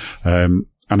going on. And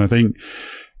I think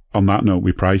on that note,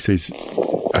 with prices,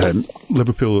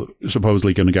 Liverpool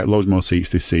supposedly going to get loads more seats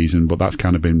this season, but that's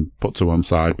kind of been put to one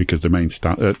side because the main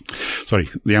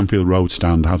the Anfield Road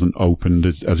stand hasn't opened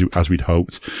as we'd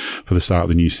hoped for the start of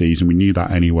the new season. We knew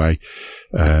that anyway.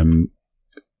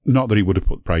 Not that he would have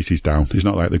put prices down. It's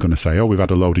not like they're going to say, oh, we've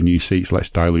had a load of new seats, let's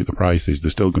dilute the prices.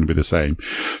 They're still going to be the same,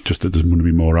 just that there's going to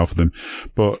be more of them.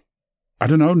 But I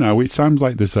don't know now. It sounds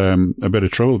like there's a bit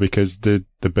of trouble, because the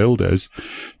builders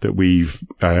that we've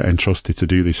entrusted to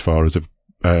do this for us have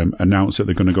announced that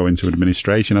they're going to go into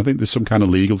administration. I think there's some kind of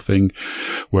legal thing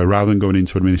where rather than going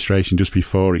into administration just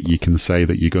before it, you can say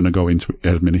that you're going to go into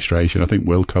administration. I think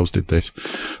Wilco's did this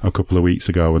a couple of weeks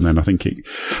ago, and then I think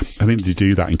they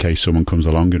do that in case someone comes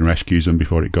along and rescues them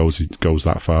before it goes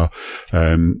that far.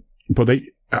 But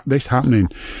this happening,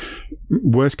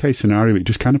 worst case scenario, it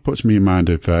just kind of puts me in mind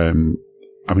of,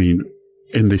 I mean,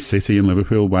 in this city in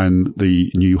Liverpool, when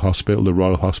the new hospital, the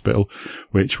Royal Hospital,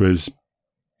 which was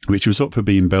up for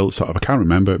being built, sort of, I can't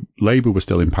remember, Labour was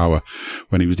still in power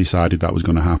when it was decided that was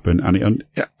going to happen. And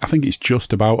I think it's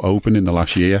just about open in the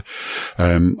last year. I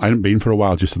hadn't been for a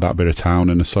while just to that bit of town,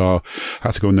 and I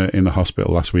had to go in the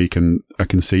hospital last week, and I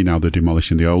can see now they're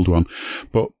demolishing the old one.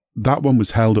 But that one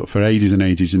was held up for ages and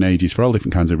ages and ages for all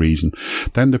different kinds of reasons.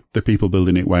 Then the people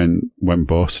building it went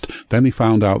bust. Then they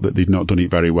found out that they'd not done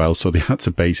it very well, so they had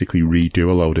to basically redo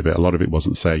a load of it. A lot of it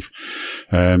wasn't safe.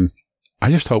 I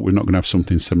just hope we're not going to have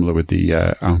something similar with the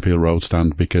Anfield Road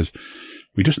stand, because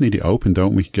we just need it open,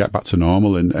 don't we? Get back to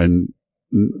normal and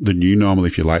the new normal,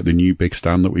 if you like, the new big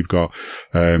stand that we've got.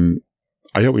 I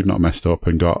hope we've not messed up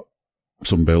and got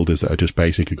some builders that are just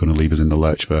basically going to leave us in the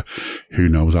lurch for who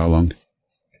knows how long.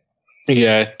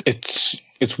 Yeah, it's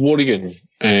worrying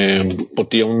But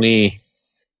the only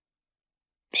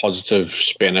positive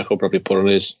spin I could probably put on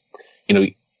is,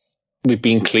 we've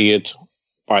been cleared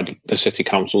by the city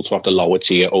council to have the lower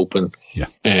tier open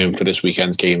for this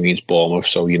weekend's game against Bournemouth.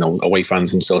 So, away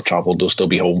fans can still travel. There'll still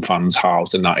be home fans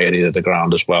housed in that area of the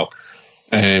ground as well.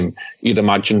 You'd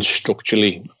imagine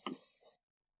structurally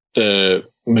the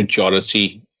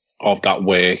majority of that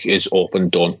work is up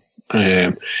and done.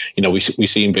 We've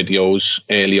seen videos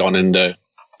early on in the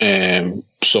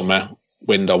summer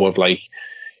window of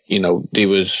there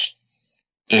was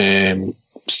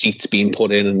seats being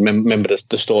put in, and remember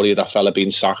the story of that fella being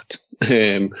sacked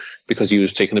because he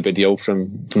was taking a video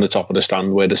from the top of the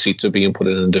stand where the seats are being put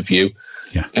in the view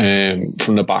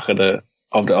from the back of the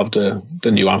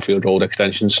new Anfield Road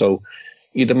extension. So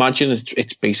you'd imagine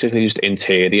it's basically just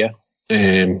interior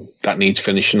that needs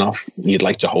finishing off. You'd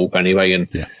like to hope anyway, and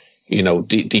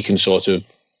they can sort of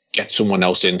get someone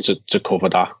else in to cover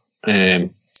that.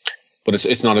 But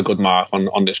it's not a good mark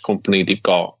on this company. They've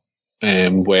got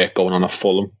work going on at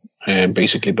Fulham,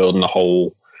 basically building a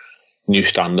whole new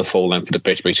stand, the full length of the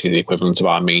pitch, basically the equivalent of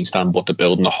our main stand, but they're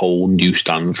building a whole new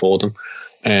stand for them.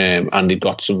 And they've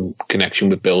got some connection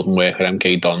with building work at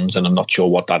MK Dons, and I'm not sure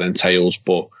what that entails,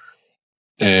 but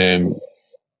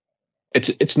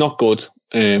it's not good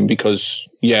because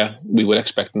we were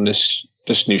expecting this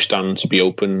new stand to be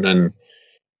open, and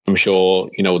I'm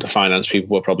sure the finance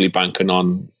people were probably banking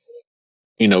on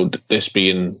this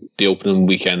being the opening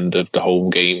weekend of the home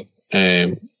game.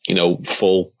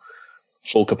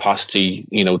 Full capacity.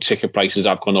 Ticket prices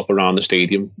have gone up around the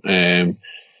stadium. I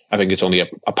think it's only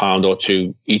a pound or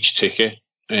two each ticket,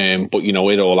 but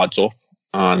it all adds up,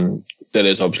 and there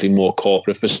is obviously more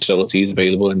corporate facilities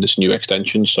available in this new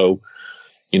extension. So,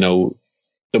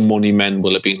 the money men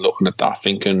will have been looking at that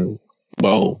thinking,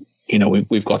 well,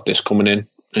 we've got this coming in,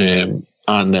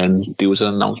 and then there was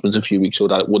an announcement a few weeks ago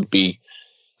that it would be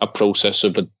a process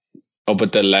of a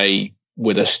delay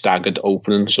with a staggered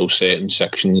opening. So certain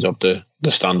sections of the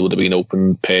stand would have been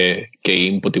open per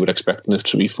game, but they were expecting it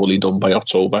to be fully done by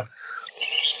October.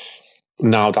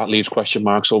 Now that leaves question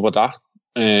marks over that.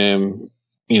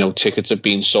 Tickets have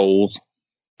been sold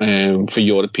for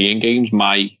European games.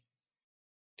 My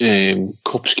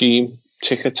cup scheme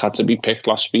tickets had to be picked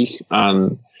last week,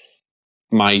 and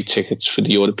my tickets for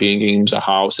the European games are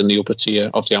housed in the upper tier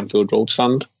of the Anfield Road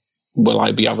stand. Will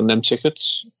I be having them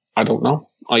tickets? I don't know.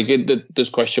 I get that there's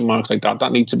question marks like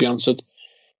that need to be answered.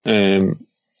 So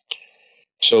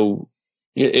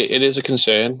it is a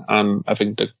concern, and I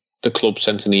think the club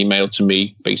sent an email to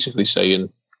me basically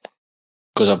saying,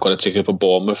 because I've got a ticket for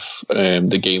Bournemouth,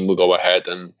 the game will go ahead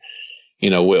and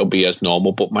it'll be as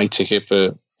normal, but my ticket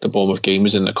for the Bournemouth game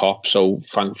is in the Kop, so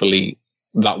thankfully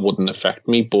that wouldn't affect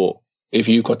me. But if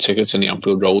you got tickets in the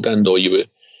Anfield Road end, or you were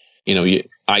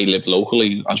I live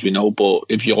locally, as we know, but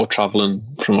if you're travelling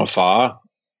from afar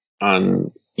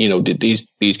and,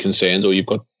 these concerns, or you've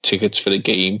got tickets for the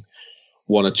game,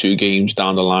 one or two games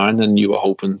down the line, and you were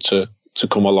hoping to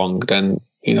come along, then,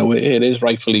 it is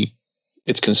rightfully,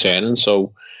 it's concerning.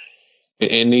 So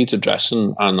it needs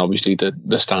addressing, and obviously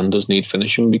the stand does need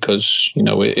finishing, because,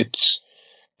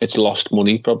 it's lost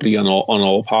money probably on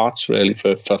all parts, really,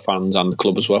 for fans and the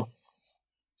club as well.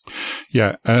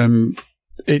 Yeah, I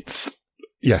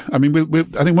mean,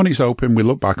 I think when it's open, we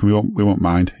look back and we won't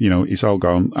mind. It's all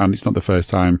gone, and it's not the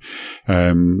first time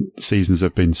seasons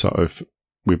have been sort of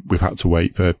we've had to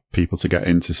wait for people to get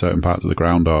into certain parts of the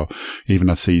ground, or even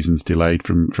had seasons delayed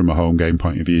from a home game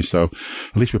point of view. So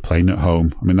at least we're playing at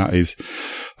home. I mean, that is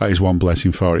one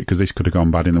blessing for it, because this could have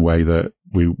gone bad in the way that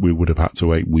we would have had to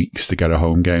wait weeks to get a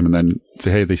home game, and then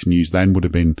to hear this news then would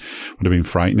have been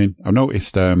frightening. I've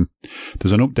noticed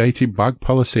there's an updated bag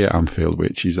policy at Anfield,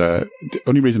 which is the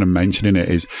only reason I'm mentioning it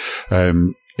is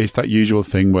it's that usual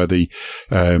thing where you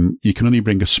can only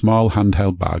bring a small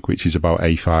handheld bag, which is about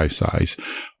A5 size,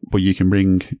 but you can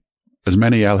bring as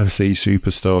many LFC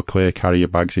Superstore clear carrier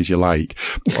bags as you like,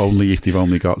 only if they've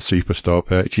only got Superstore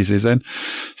purchases in.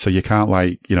 So you can't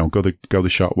go the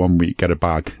shop one week, get a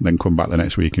bag, then come back the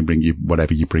next week and bring you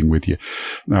whatever you bring with you.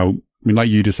 Now, I mean, like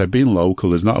you just said, being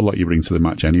local, there's not a lot you bring to the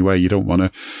match anyway. You don't want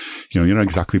to, you're not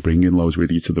exactly bringing loads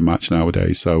with you to the match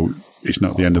nowadays. So it's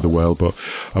not the end of the world. But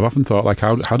I've often thought,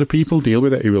 how do people deal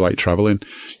with it who are traveling?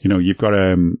 You've got,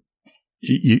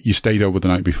 you stayed over the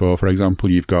night before, for example,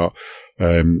 you've got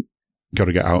to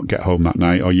get home that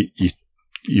night, or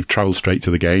you've travelled straight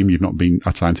to the game. You've not been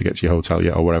had time to get to your hotel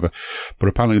yet or whatever. But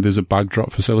apparently there's a bag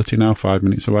drop facility now 5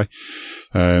 minutes away,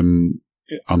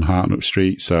 on Hartnett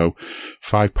Street. So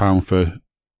 £5 for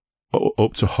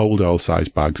up to hold all size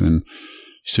bags, and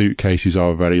suitcases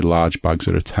or very large bags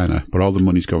are a tenner, but all the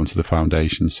money's going to the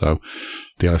foundation, so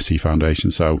the LFC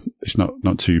Foundation, so it's not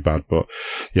too bad. But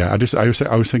yeah,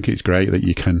 I was thinking it's great that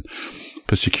you can,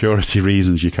 for security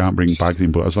reasons, you can't bring bags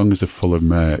in, but as long as they're full of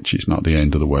merch, it's not the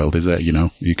end of the world, is it? You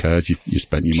know, who cares? You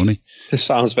spent your money. It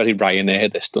sounds very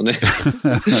Ryanair, this, doesn't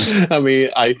it? I mean,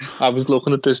 I was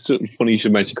looking at this, funny you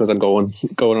should mention, because I'm going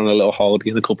on a little holiday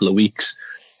in a couple of weeks,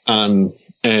 and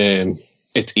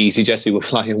it's EasyJet who we're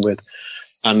flying with,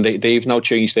 and they've now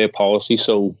changed their policy,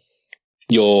 so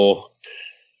you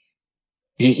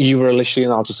were literally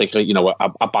allowed to take, like, you know,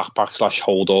 a backpack /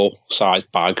 hold-all size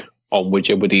bag on with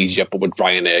you with EasyJet, but with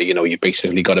Ryanair, you know, you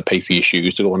basically got to pay for your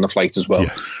shoes to go on the flight as well.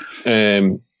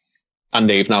 Yeah. And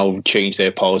they've now changed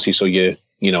their policy, so you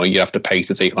have to pay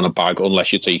to take on a bag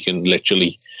unless you're taking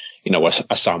literally, you know,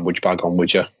 a sandwich bag on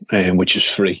with you, which is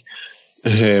free.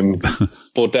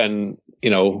 But then, you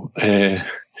know,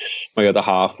 my other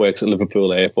half works at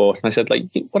Liverpool Airport, and I said, like,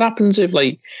 what happens if,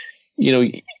 like, you know,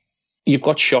 you've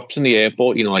got shops in the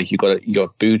airport, you know, like you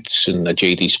got Boots and a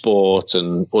JD Sport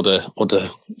and other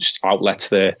outlets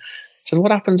there. So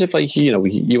what happens if, like, you know,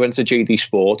 you went to JD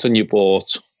Sport and you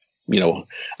bought, you know,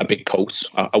 a big coat,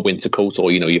 a winter coat,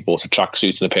 or, you know, you bought a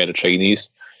tracksuit and a pair of trainees?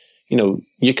 You know,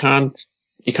 you can't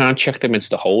check them into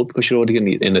the hold because you're already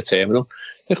in the terminal.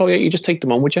 Like, oh yeah, you just take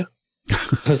them on with you.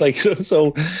 I was like,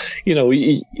 so you know,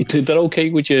 they're okay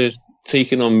with you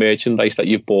taking on merchandise that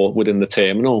you've bought within the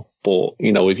terminal, but,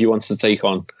 you know, if you wanted to take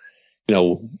on, you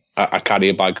know, a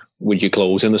carrier bag with your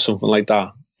clothes in or something like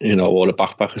that, you know, or a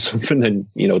backpack or something, then,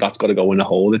 you know, that's got to go in the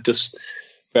hold. It just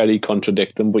very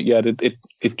contradicting. But yeah,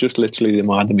 it just literally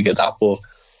reminded me of that. But,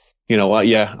 you know,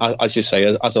 yeah, as you say,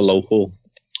 as a local,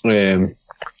 you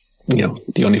know,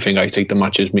 the only thing I take to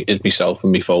match is myself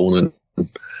and my phone, and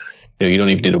you know, you don't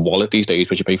even need a wallet these days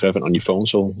because you pay for everything on your phone.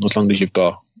 So as long as you've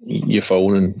got your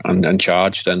phone and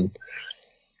charge, then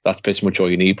that's pretty much all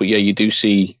you need. But yeah, you do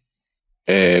see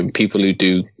people who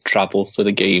do travel to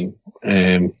the game,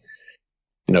 you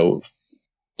know,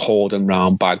 hoarding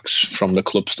round bags from the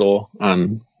club store,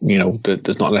 and, you know,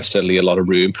 there's not necessarily a lot of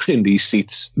room in these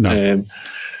seats. No.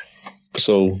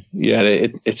 So yeah,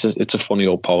 it's a funny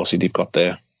old policy they've got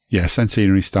there. Yeah,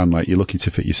 centenary stand, like, you're lucky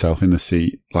to fit yourself in the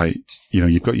seat. Like, you know,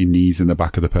 you've got your knees in the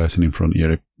back of the person in front of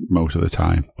you most of the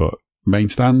time. But main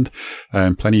stand,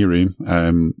 plenty of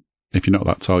room. If you're not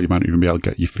that tall, you might even be able to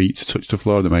get your feet to touch the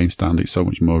floor of the main stand. It's so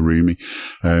much more roomy,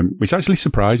 which actually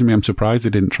surprised me. I'm surprised they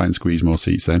didn't try and squeeze more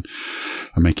seats in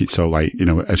and make it so, like, you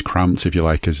know, as cramped, if you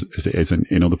like, as it is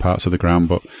in other parts of the ground.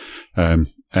 But,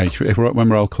 hey, when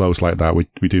we're all close like that, we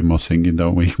do more singing,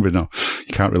 don't we? You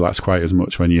can't relax quite as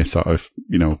much when you're sort of,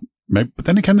 you know, maybe, but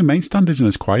then again, the main stand isn't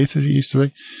as quiet as it used to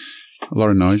be. A lot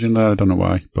of noise in there. I don't know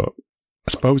why, but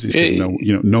I suppose it's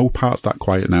because no part's that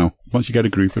quiet now. Once you get a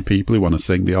group of people who want to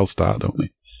sing, they all start, don't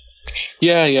they?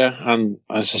 Yeah. And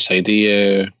as I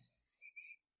say, I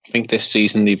think this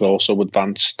season they've also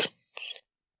advanced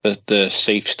the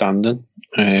safe standing.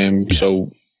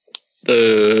 So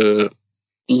the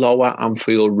lower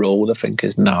Anfield Road, I think,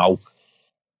 is now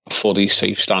a fully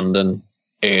safe standing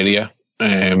area,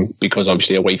 because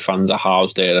obviously away fans are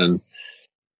housed there, and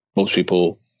most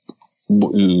people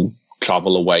who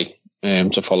travel away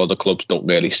to follow the clubs don't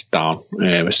really sit down.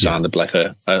 It's sounded like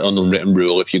an unwritten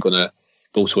rule. If you're going to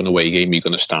go to an away game, you're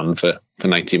going to stand for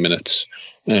 90 minutes.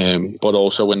 But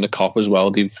also in the COP as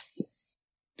well, they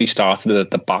started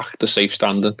at the back, the safe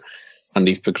standing, and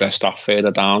they've progressed that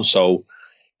further down. So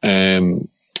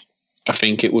I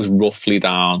think it was roughly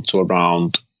down to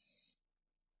around,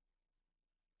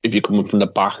 if you're coming from the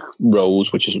back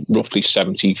rows, which is roughly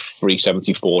 73,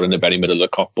 74 in the very middle of the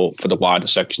COP, but for the wider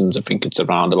sections, I think it's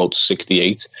around about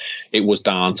 68. It was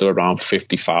down to around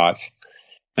 55.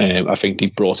 I think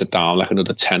they've brought it down like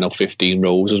another 10 or 15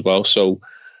 rows as well. So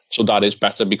that is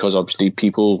better, because obviously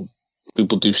people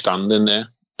do stand in there,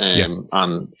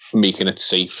 and making it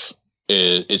safe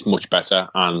is much better.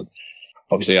 And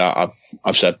obviously, I've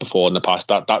said before in the past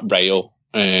that rail,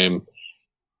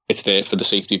 it's there for the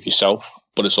safety of yourself,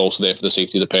 but it's also there for the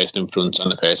safety of the person in front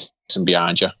and the person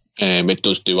behind you. It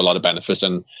does do a lot of benefits,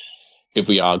 and if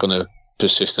we are going to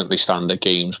persistently stand at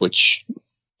games, which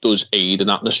does aid an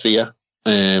atmosphere,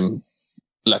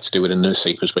 let's do it in the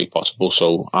safest way possible.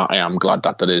 So I am glad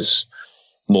that there is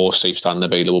more safe stand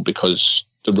available, because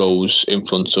the rows in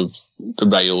front of the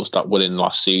rails that were in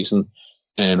last season,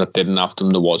 that didn't have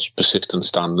them, there was persistent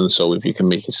standing. So if you can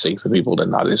make it safe for people,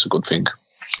 then that is a good thing.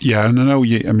 Yeah, and I know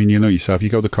you know yourself, you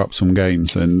go to COP some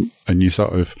games and you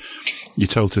sort of, you're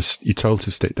told to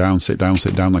sit down,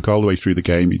 like all the way through the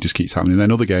game. It just keeps happening.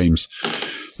 Then other games,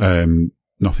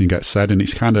 nothing gets said. And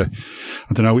it's kind of,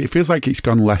 I don't know, it feels like it's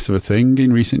gone less of a thing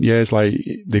in recent years. Like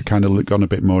they've kind of gone a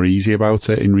bit more easy about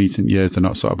it in recent years. They're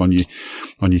not sort of on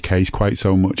your case quite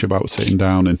so much about sitting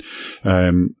down, and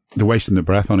they're wasting the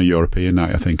breath on a European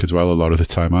night, I think, as well, a lot of the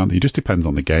time, aren't they? It just depends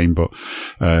on the game. But,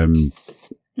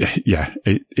 yeah,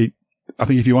 I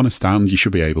think if you want to stand, you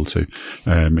should be able to.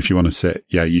 If you want to sit,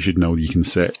 yeah, you should know that you can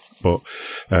sit. But,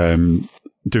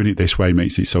 doing it this way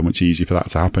makes it so much easier for that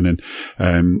to happen.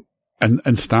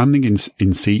 And standing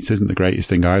in seats isn't the greatest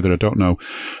thing either. I don't know,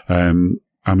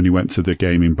 how many went to the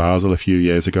game in Basel a few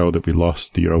years ago that we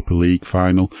lost the Europa League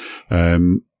final.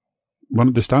 One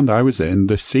of the stand I was in,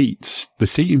 the seat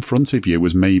in front of you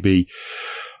was maybe,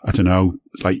 I don't know,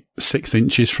 like 6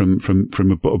 inches from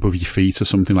above your feet or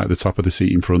something, like the top of the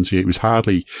seat in front of you. It was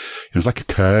like a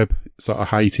curb sort of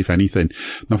height, if anything.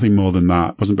 Nothing more than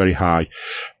that. It wasn't very high.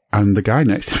 And the guy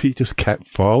next to me just kept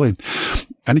falling.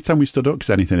 Anytime we stood up because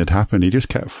anything had happened, he just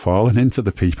kept falling into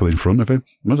the people in front of him.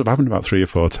 It must have happened about 3 or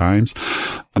 4 times.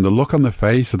 And the look on the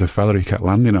face of the fella he kept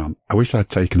landing on, I wish I'd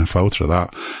taken a photo of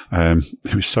that.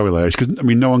 It was so hilarious because, I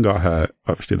mean, no one got hurt.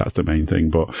 Obviously, that's the main thing,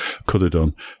 but could have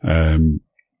done.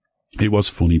 It was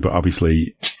funny, but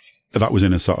obviously that was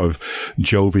in a sort of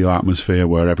jovial atmosphere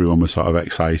where everyone was sort of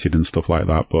excited and stuff like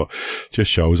that. But just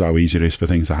shows how easy it is for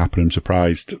things to happen. I'm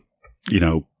surprised,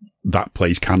 that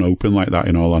place can open like that,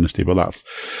 in all honesty, but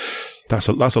that's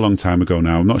a long time ago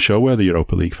now. I'm not sure where the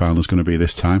Europa League final is going to be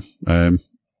this time.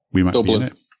 We might Dublin. be in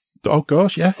it. Oh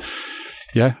gosh, yeah,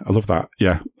 I love that.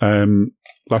 Yeah,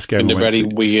 last game in a very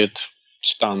weird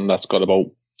stand that's got about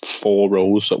 4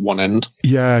 rows at one end.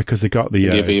 Yeah, because they got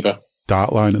the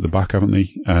dart line at the back, haven't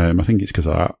they? I think it's because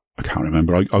of that. I can't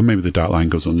remember. Or maybe the dart line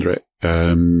goes under it.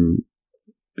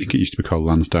 I think it used to be called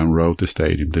Lansdowne Road, the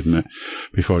stadium, didn't it?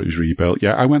 Before it was rebuilt.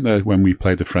 Yeah, I went there when we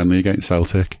played the friendly against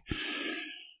Celtic.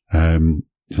 So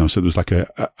there's like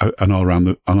an all round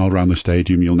the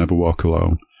stadium, you'll never walk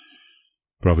alone.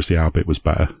 But obviously our bit was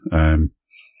better.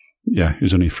 Yeah, it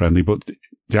was only friendly, but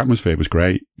the atmosphere was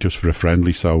great just for a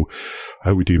friendly. So I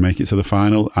hope we do make it to the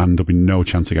final, and there'll be no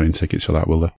chance of getting tickets for that,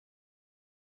 will there?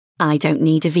 I don't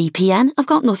need a VPN. I've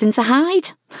got nothing to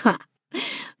hide.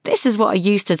 This is what I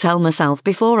used to tell myself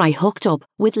before I hooked up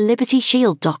with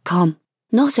LibertyShield.com.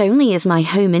 Not only is my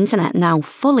home internet now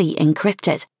fully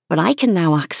encrypted, but I can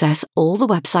now access all the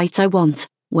websites I want,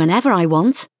 whenever I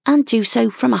want, and do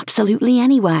so from absolutely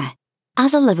anywhere.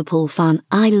 As a Liverpool fan,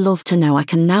 I love to know I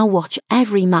can now watch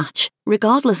every match,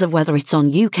 regardless of whether it's on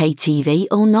UK TV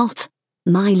or not.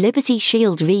 My Liberty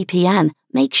Shield VPN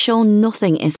makes sure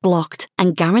nothing is blocked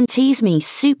and guarantees me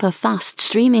super fast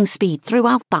streaming speed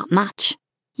throughout that match.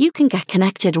 You can get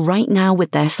connected right now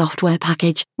with their software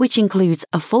package, which includes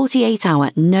a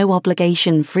 48-hour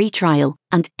no-obligation free trial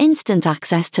and instant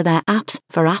access to their apps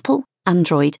for Apple,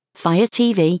 Android, Fire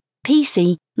TV,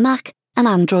 PC, Mac and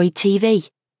Android TV.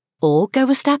 Or go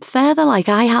a step further like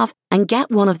I have and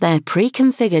get one of their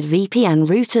pre-configured VPN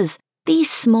routers. These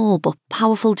small but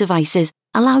powerful devices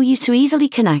allow you to easily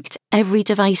connect every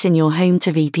device in your home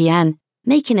to VPN,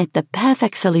 making it the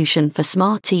perfect solution for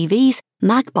smart TVs,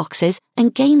 Mac boxes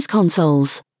and games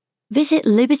consoles. Visit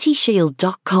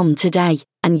LibertyShield.com today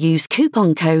and use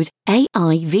coupon code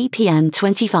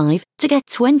AIVPN25 to get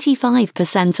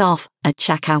 25% off at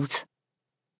checkout.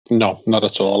 No, not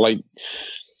at all. Like,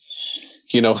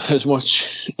 as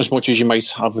much as you might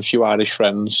have a few Irish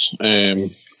friends,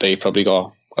 they've probably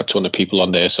got a ton of people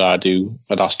on their side who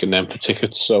are asking them for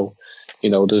tickets. So,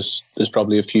 there's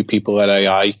probably a few people at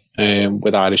AI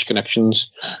with Irish connections,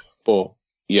 but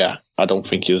yeah, I don't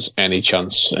think there's any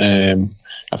chance.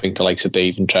 I think the likes of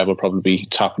Dave and Trevor will probably be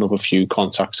tapping up a few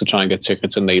contacts to try and get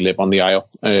tickets, and they live on the Isle.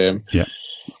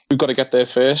 We've got to get there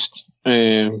first.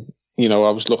 I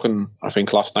was looking, I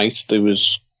think last night there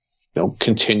was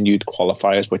continued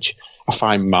qualifiers, which I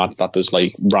find mad that there's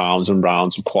like rounds and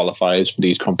rounds of qualifiers for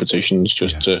these competitions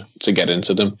just to get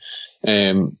into them.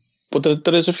 But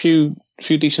there is a few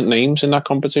decent names in that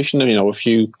competition. A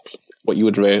few what you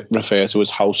would refer to as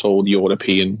household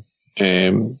European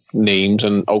names.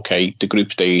 And okay, the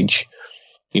group stage,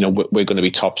 we're going to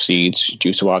be top seeds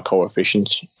due to our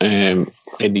coefficients in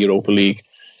the Europa League.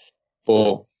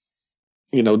 But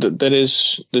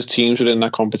there's teams within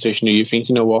that competition who you think,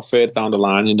 further down the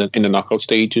line in the knockout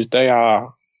stages, they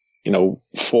are,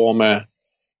 former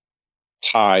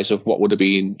ties of what would have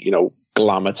been,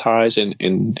 glamour ties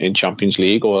in Champions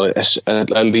League, or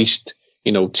at least,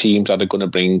 teams that are going to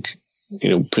bring,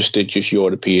 prestigious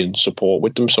European support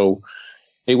with them. So,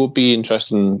 it would be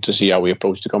interesting to see how we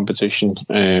approach the competition.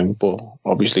 But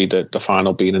obviously, the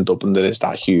final being in Dublin, there is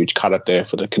that huge carrot there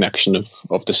for the connection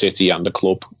of the city and the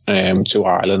club to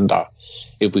Ireland. That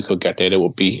if we could get there, it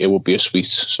would be a sweet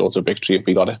sort of victory if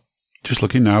we got it. Just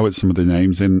looking now at some of the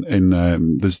names in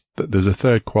there's a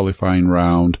third qualifying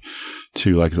round,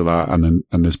 2 legs of that, and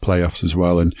there's playoffs as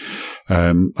well. And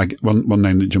one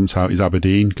name that jumps out is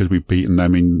Aberdeen, because we've beaten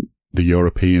them in the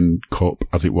European Cup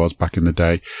as it was back in the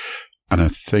day. And I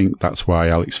think that's why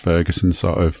Alex Ferguson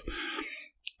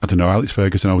Alex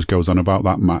Ferguson always goes on about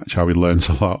that match, how he learns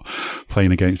a lot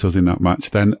playing against us in that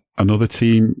match. Then another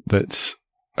team that's,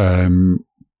 I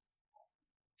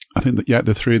think that,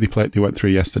 the 3 they went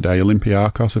through yesterday,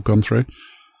 Olympiacos have gone through.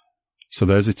 So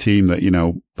there's a team that,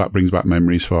 that brings back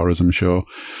memories for us, I'm sure,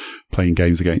 playing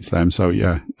games against them. So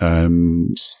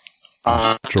struggling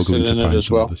to find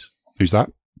some others. Who's that?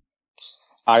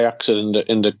 Ajax are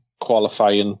in the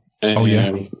qualifying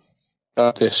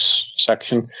this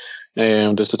section.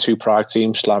 There's the 2 Prague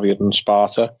teams, Slavia and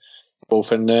Sparta,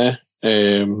 both in there.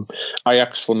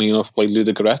 Ajax, funnily enough, played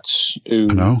Ludogorets, who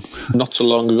not so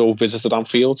long ago visited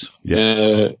Anfield.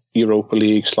 Europa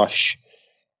League /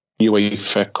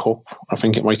 UEFA Cup, I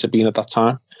think it might have been at that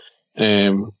time.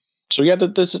 So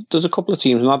there's a couple of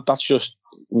teams, and that's just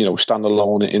stand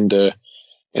alone in the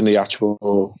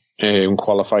actual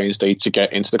qualifying stage to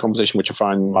get into the competition, which I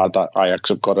find mad that Ajax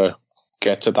have got to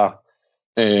get to that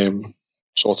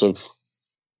sort of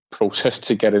process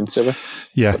to get into it.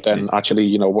 Yeah. But then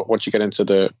actually, once you get into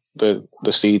the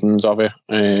seedings of it,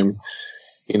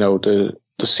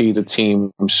 the seeded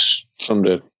teams from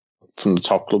the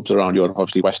top clubs around Europe,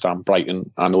 obviously West Ham,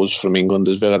 Brighton, and us from England.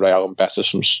 There's Villarreal and Betis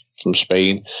from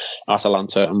Spain,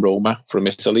 Atalanta and Roma from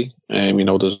Italy.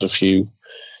 There's a few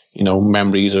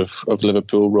memories of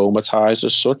Liverpool Roma ties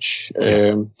as such.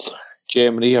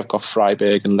 Germany, I've got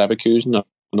Freiburg and Leverkusen,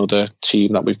 another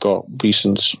team that we've got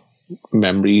recent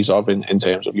memories of in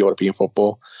terms of European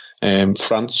football.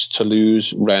 France,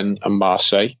 Toulouse, Rennes and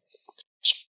Marseille.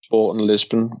 Sporting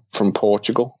Lisbon from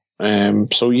Portugal.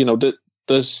 So,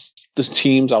 there's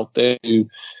teams out there who,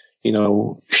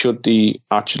 should they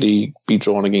actually be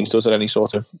drawn against us at any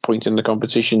sort of point in the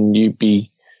competition, you'd be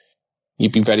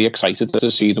very excited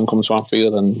to see them come to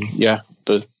Anfield. And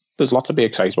there's lots to be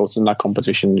excited about in that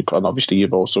competition. And obviously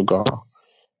you've also got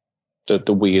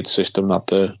the weird system that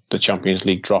the Champions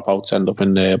League dropouts end up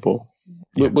in there. But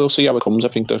we'll see how it comes. I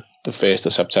think the 1st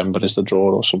of September is the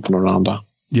draw or something around that.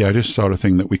 Yeah, I just sort of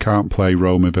think that we can't play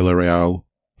Roma, Villarreal,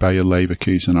 Bayer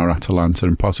Leverkusen or Atalanta,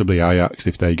 and possibly Ajax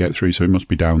if they get through. So it must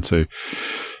be down to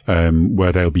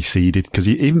where they'll be seeded. Because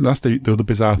even that's the other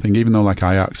bizarre thing. Even though like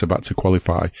Ajax are about to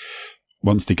qualify,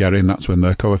 once they get in, that's when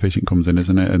their coefficient comes in,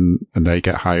 isn't it? And they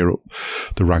get higher up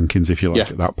the rankings, if you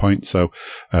like, at that point. So,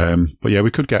 but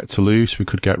we could get Toulouse, we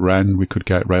could get Rennes, we could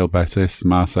get Real Betis,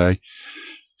 Marseille.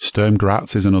 Sturm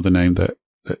Graz is another name that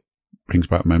brings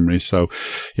back memories. So,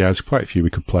 there's quite a few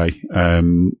we could play.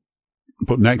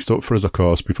 But next up for us, of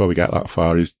course, before we get that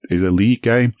far, is a league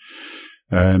game.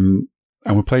 And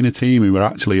we're playing a team who are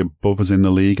actually above us in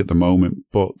the league at the moment,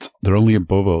 but they're only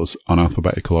above us on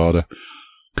alphabetical order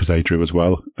because they drew as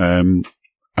well. I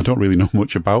don't really know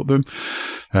much about them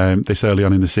this early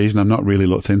on in the season. I've not really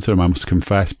looked into them, I must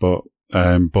confess, but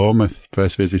Bournemouth,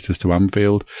 first visitors to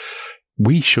Anfield,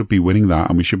 we should be winning that,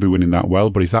 and we should be winning that well.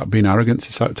 But is that being arrogant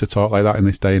to talk like that in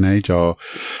this day and age, or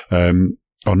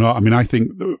not? I mean, I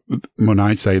think when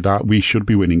I say that, we should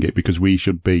be winning it because we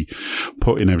should be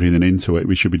putting everything into it.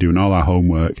 We should be doing all our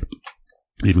homework,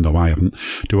 even though I haven't,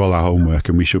 do all our homework,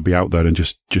 and we should be out there and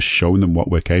just showing them what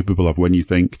we're capable of when you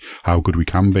think how good we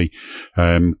can be.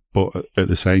 But at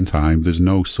the same time, there's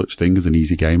no such thing as an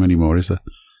easy game anymore, is there?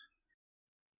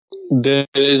 There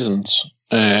isn't.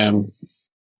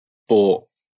 But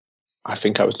I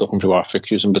think I was looking through our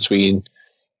fixtures in between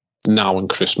now and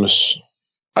Christmas.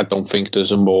 I don't think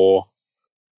there's a more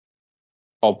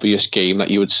obvious game that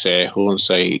you would circle and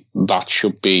say that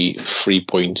should be 3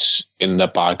 points in the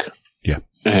bag. Yeah.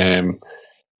 Home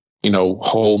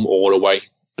or away.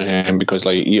 Because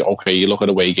you look at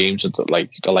away games at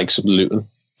the likes of Luton.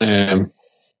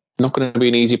 Not going to be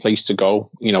an easy place to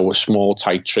go. A small,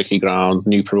 tight, tricky ground,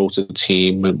 new promoted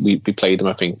team. We played them,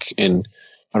 I think, in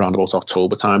around about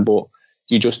October time. But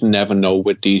you just never know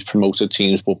with these promoted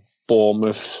teams. But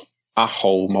Bournemouth at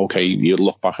home, you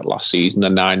look back at last season, the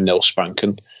 9-0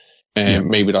 spanking.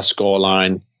 Maybe that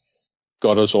scoreline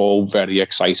got us all very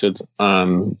excited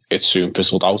and it soon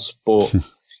fizzled out. But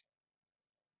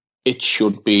it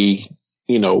should be,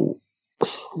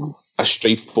 as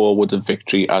straightforward a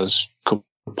victory as could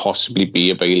possibly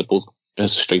be available,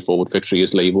 as a straightforward victory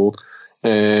is labelled.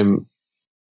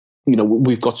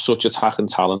 we've got such attacking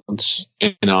talent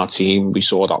in our team. We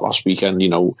saw that last weekend,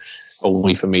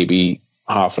 only for maybe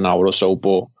half an hour or so,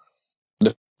 but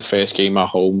the first game at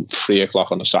home,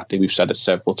 3:00 on a Saturday, we've said it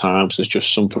several times, there's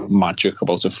just something magic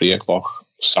about a 3:00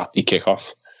 Saturday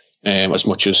kickoff. As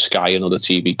much as Sky and other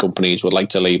TV companies would like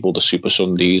to label the Super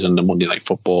Sundays and the Monday Night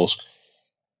Footballs,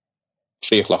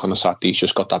 3:00 on a Saturday's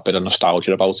just got that bit of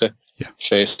nostalgia about it. Yeah.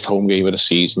 First home game of the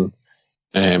season,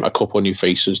 a couple of new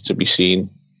faces to be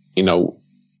seen.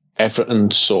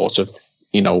 Everything sort of,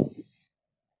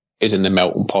 is in the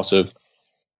melting pot of,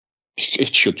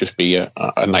 it should just be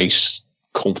a nice,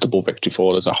 comfortable victory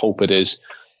for us. I hope it is.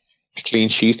 A clean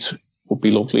sheet would be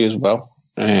lovely as well.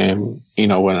 And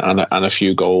a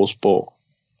few goals, but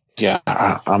yeah,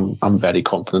 I'm very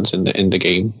confident in the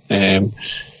game.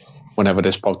 Whenever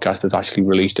this podcast is actually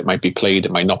released, it might be played,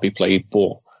 it might not be played,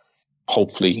 but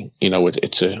hopefully,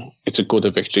 it's a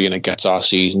good victory and it gets our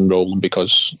season rolling,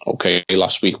 because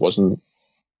last week wasn't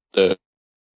the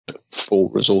full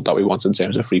result that we wanted in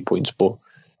terms of 3 points, but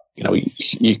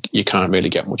you can't really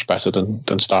get much better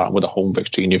than starting with a home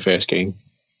victory in your first game.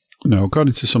 No,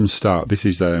 according to some stat, this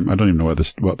is, I don't even know what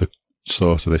the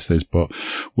source of this is, but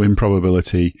win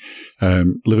probability,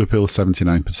 Liverpool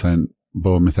 79%,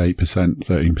 Bournemouth 8%,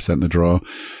 13% the draw.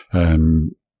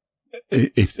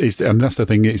 It's, and that's the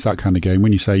thing, it's that kind of game.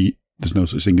 When you say there's no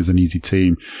such thing as an easy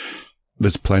team,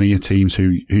 there's plenty of teams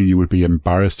who you would be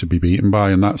embarrassed to be beaten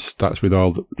by, and that's with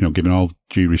all, giving all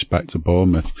due respect to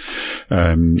Bournemouth.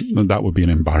 That would be an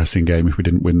embarrassing game if we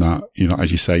didn't win that,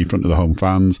 as you say, in front of the home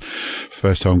fans.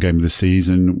 First home game of the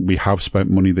season. We have spent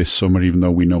money this summer, even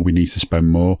though we know we need to spend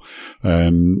more.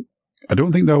 I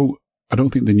don't think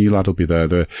the new lad will be there.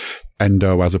 The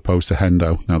Endo as opposed to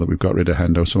Hendo. Now that we've got rid of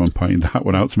Hendo, someone pointed that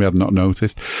one out to me. I'd not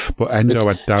noticed. But Endo,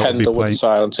 I doubt will be playing. Hendo with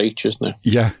silent H, isn't it?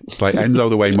 Yeah, like Endo,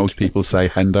 the way most people say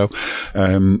Hendo.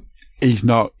 He's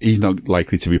not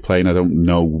likely to be playing. I don't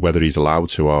know whether he's allowed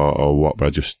to or what, but I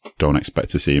just don't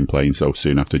expect to see him playing so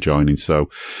soon after joining. So,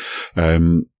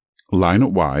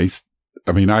 lineup wise,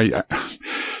 I mean,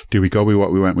 do we go with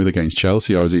what we went with against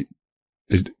Chelsea, or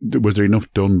was there enough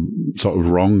done sort of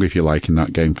wrong, if you like, in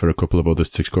that game for a couple of others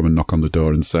to come and knock on the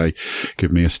door and say,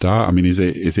 give me a start? I mean, is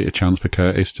it a chance for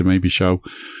Curtis to maybe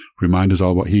remind us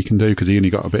all what he can do? Because he only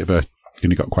got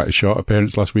quite a short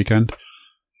appearance last weekend.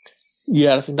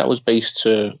 Yeah, I think that was based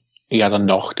he had a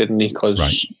knock, didn't he?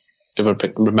 Because if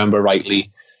I remember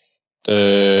rightly,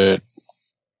 the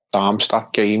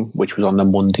Darmstadt game, which was on the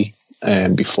Monday,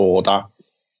 before that,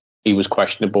 he was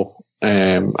questionable.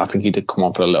 I think he did come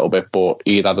on for a little bit, but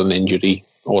he had an injury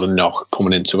or a knock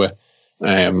coming into it.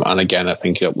 And again, I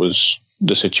think it was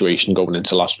the situation going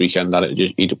into last weekend that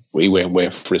he weren't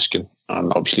worth risking.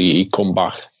 And obviously, he'd come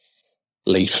back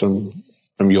late from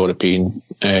European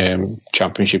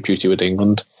Championship duty with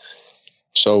England.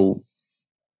 So,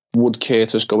 would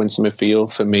Curtis go into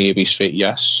midfield? For me, if he's fit,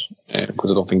 yes, because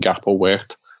I don't think Gakpo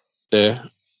worked there.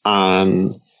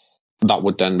 And that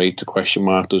would then make the question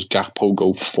mark, does Gakpo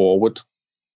go forward?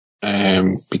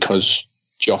 Because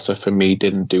Jota, for me,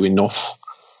 didn't do enough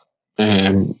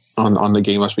on the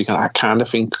game last weekend. I kind of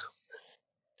think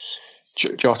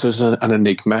Jota's an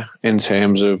enigma in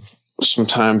terms of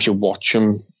sometimes you watch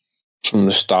him from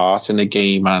the start in a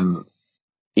game and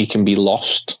he can be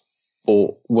lost,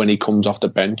 but when he comes off the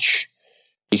bench,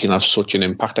 he can have such an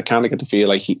impact. I kind of get the feel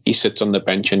like he sits on the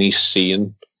bench and he's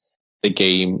seeing the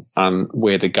game and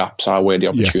where the gaps are, where the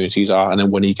opportunities are, and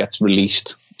then when he gets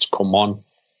released to come on,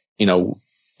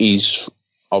 he's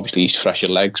fresher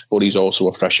legs, but he's also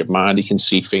a fresher mind. He can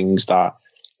see things that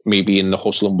maybe in the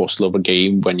hustle and bustle of a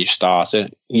game, when you start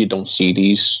it, you don't see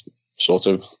these sort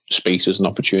of spaces and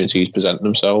opportunities presenting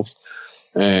themselves.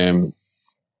 And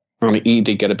he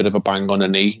did get a bit of a bang on the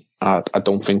knee. I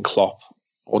don't think Klopp,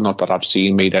 or not that I've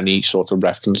seen, made any sort of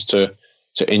reference to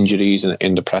injuries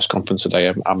in the press conference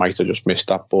today. I might have just missed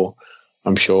that, but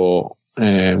I'm sure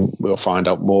we'll find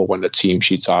out more when the team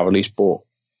sheets are released. But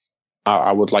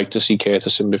I would like to see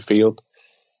Curtis in midfield.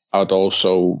 I'd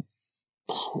also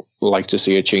like to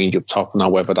see a change up top now,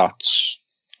 whether that's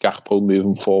Gakpo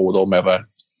moving forward or whether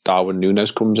Darwin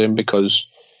Núñez comes in, because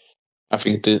I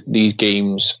think that these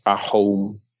games at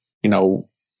home,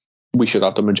 we should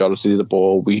have the majority of the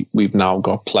ball. We've now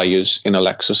got players in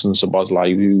Alexis and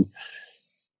Szoboszlai who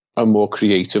are more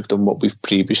creative than what we've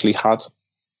previously had.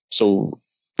 So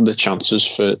the chances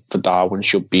for Darwin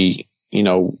should be,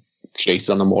 created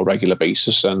on a more regular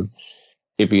basis. And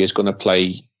if he is going to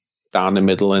play down the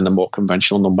middle in a more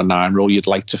conventional number 9 role, you'd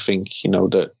like to think,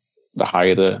 that the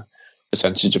higher the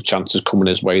percentage of chances coming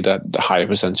his way, that the higher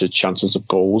percentage chances of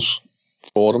goals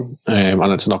for him.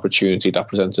 And it's an opportunity that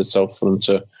presents itself for him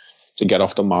to get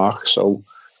off the mark. So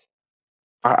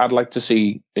I'd like to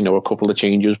see, a couple of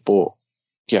changes, but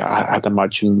yeah, I'd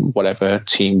imagine whatever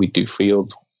team we do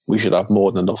field, we should have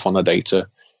more than enough on the day to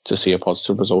see a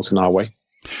positive result in our way.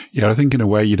 Yeah, I think in a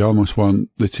way you'd almost want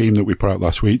the team that we put out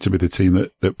last week to be the team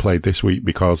that played this week,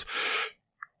 because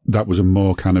that was a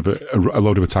more kind of a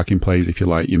load of attacking plays, if you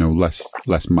like, less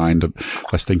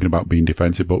thinking about being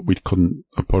defensive, but we couldn't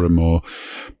put a more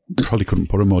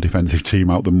defensive team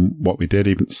out than what we did.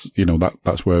 Even,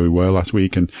 that's where we were last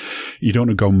week, and you don't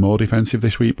want to go more defensive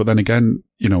this week. But then again,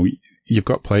 you've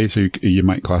got players who you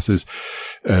might class as,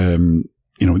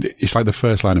 it's like the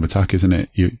first line of attack, isn't it?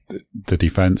 The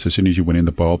defense, as soon as you're winning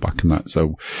the ball back and that.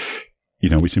 So,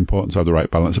 it's important to have the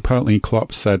right balance. Apparently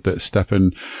Klopp said that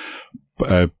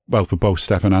for both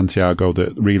Stefan and Thiago, they're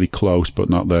really close, but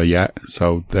not there yet.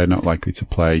 So they're not likely to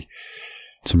play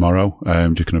tomorrow.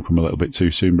 Just going to come a little bit too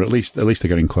soon, but at least they're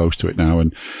getting close to it now.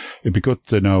 And it'd be good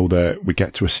to know that we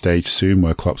get to a stage soon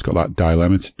where Klopp's got that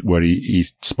dilemma where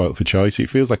he's spoilt for choice. It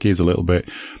feels like he is a little bit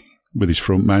with his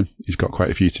front men. He's got quite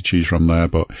a few to choose from there,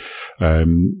 but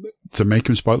to make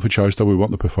him spoilt for choice, though, we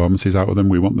want the performances out of them.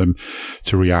 We want them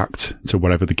to react to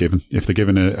whatever they're given. If they're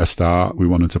given a start, we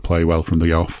want them to play well from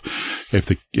the off. If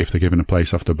they're given a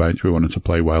place off the bench, we want them to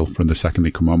play well from the second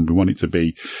they come on. We want it to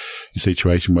be a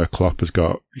situation where Klopp has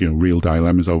got, real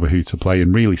dilemmas over who to play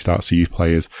and really starts to use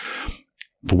players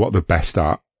for what they're best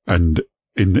at, and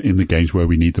in the games where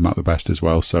we need them at the best as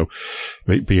well. So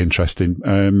it'd be interesting.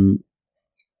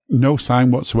 No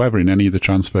sign whatsoever in any of the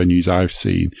transfer news I've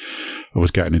seen of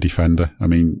us getting a defender. I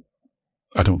mean,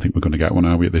 I don't think we're going to get one,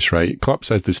 are we, at this rate? Klopp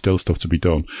says there's still stuff to be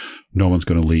done. No one's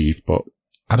going to leave, but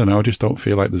I don't know. I just don't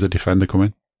feel like there's a defender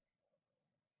coming.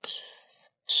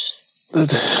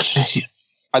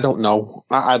 I don't know.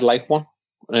 I'd like one,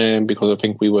 because I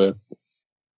think we were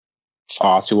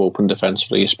far too open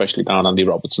defensively, especially down Andy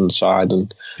Robertson's side.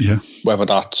 And whether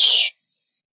that's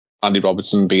Andy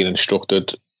Robertson being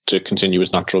instructed to continue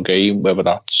his natural game, whether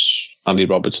that's Andy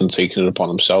Robertson taking it upon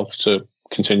himself to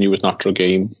continue his natural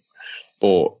game.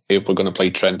 But if we're going to play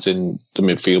Trent in the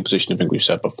midfield position, I think we've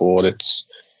said before, it's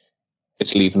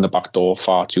leaving the back door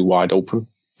far too wide open.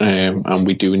 And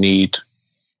we do need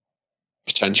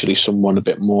potentially someone a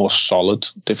bit more solid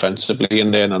defensively in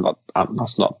there. And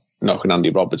that's not knocking Andy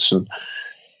Robertson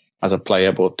as a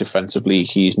player, but defensively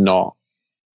he's not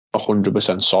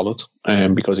 100% solid,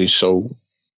 because he's so,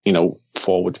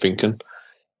 forward thinking.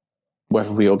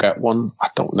 Whether we'll get one, I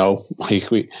don't know.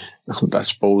 I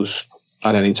suppose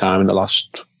at any time in the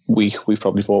last week, we've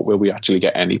probably thought, will we actually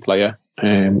get any player?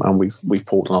 And we've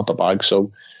pulled one out the bag.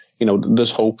 So,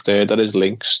 there's hope there. There is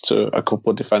links to a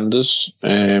couple of defenders.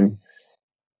 The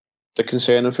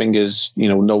concerning thing is,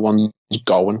 no one's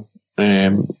going.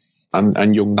 And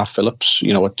young Nat Phillips,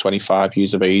 at 25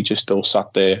 years of age, is still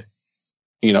sat there,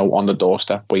 on the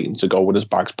doorstep waiting to go with his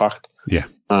bags packed. Yeah.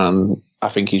 And I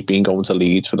think he's been going to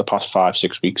Leeds for the past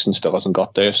 5-6 weeks and still hasn't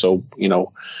got there. So,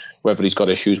 whether he's got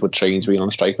issues with trains being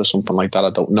on strike or something like that,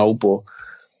 I don't know. But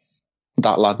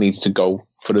that lad needs to go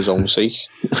for his own sake,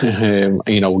 and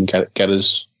get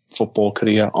his football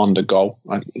career on the go,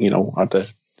 at the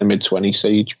mid-20s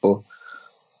stage. But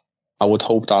I would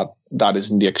hope that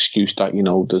isn't the excuse that,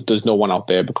 there's no one out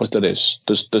there, because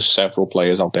there's several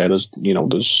players out there. There's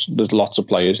lots of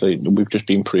players that we've just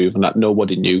been proven that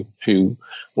nobody knew who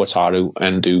Wataru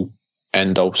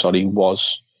Endo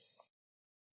was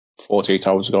 48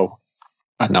 hours ago.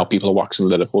 And now people are waxing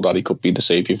lyrical that he could be the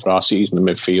saviour for our season in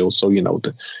midfield. So,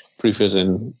 the proof is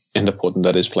in the pudding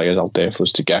that there's players out there for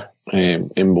us to get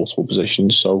in multiple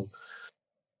positions. So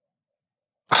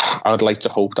I'd like to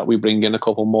hope that we bring in a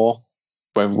couple more.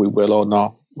 Whether we will or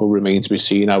not will remain to be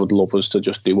seen. I would love us to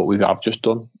just do what we have just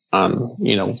done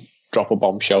and, drop a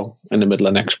bombshell in the middle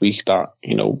of next week that,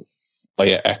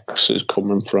 player X is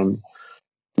coming from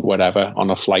wherever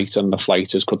on a flight, and the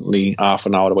flight is currently half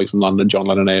an hour away from London John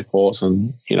Lennon Airport,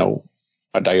 and,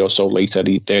 a day or so later,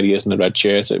 there he is in the red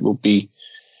shirt. It would be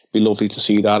lovely to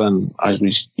see that. And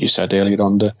as you said earlier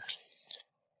on,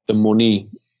 the money,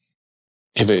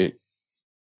 if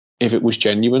it was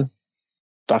genuine,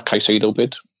 that Caicedo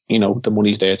bid, the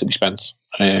money's there to be spent.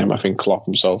 I think Klopp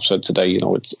himself said today,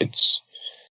 it's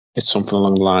something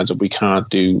along the lines of, we can't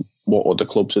do what other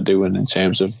clubs are doing in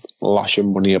terms of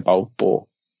lashing money about, but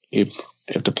if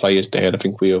the player's there, I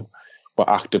think we're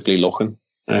actively looking,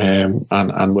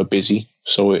 and we're busy.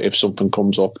 So if something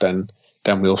comes up, then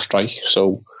we'll strike.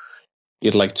 So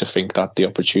you'd like to think that the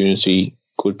opportunity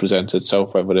could present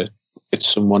itself, whether it's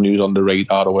someone who's on the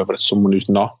radar or whether it's someone who's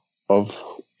not of,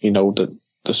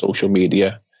 the social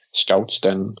media scouts,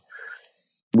 then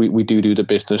we do the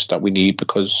business that we need,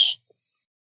 because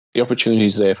the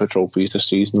opportunity's there for trophies this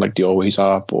season, like they always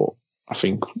are. But I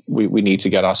think we need to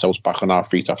get ourselves back on our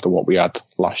feet after what we had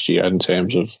last year in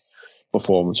terms of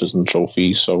performances and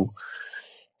trophies. So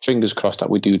fingers crossed that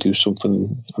we do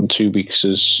something. And 2 weeks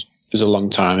is a long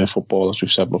time in football, as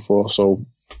we've said before. So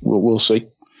we'll see.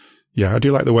 Yeah, I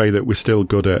do like the way that we're still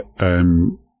good at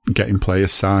getting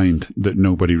players signed that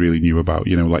nobody really knew about.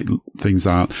 You know, like things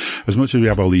aren't, as much as we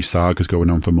have all these sagas going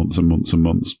on for months and months and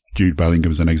months. Jude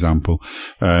Bellingham is an example,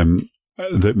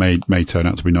 that may turn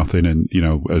out to be nothing. And, you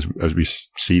know, as we've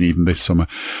seen even this summer,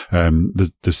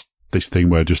 there's this thing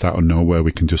where just out of nowhere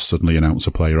we can just suddenly announce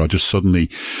a player or just suddenly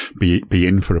be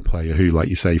in for a player who, like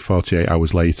you say, 48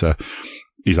 hours later,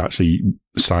 he's actually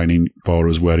signing for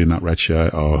us wearing that red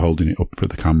shirt or holding it up for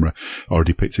the camera,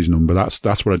 already picked his number.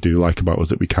 That's what I do like about us,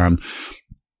 that we can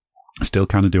still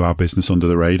kind of do our business under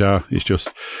the radar. It's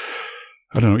just,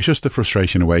 I don't know, it's just the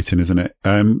frustration of waiting, isn't it?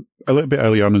 A little bit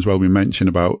early on as well, we mentioned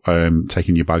about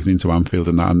taking your bags into Anfield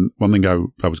and that. And one thing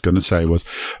I was going to say was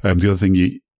the other thing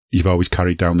you've always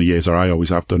carried down the years, or I always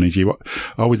have done, is you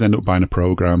always end up buying a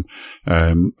programme.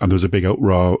 And there was a big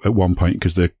uproar at one point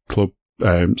because the club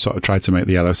sort of tried to make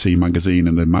the LFC magazine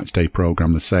and the matchday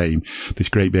programme the same. This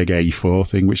great big A4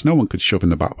 thing, which no one could shove in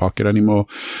the back pocket anymore.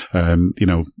 You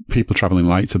know, people travelling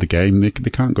light to the game, they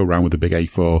can't go around with a big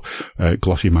A4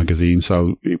 glossy magazine.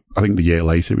 So I think the year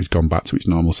later it's gone back to its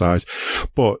normal size.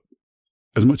 But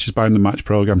as much as buying the match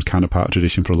programme's kind of part of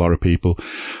tradition for a lot of people,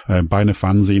 buying a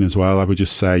fanzine as well, I would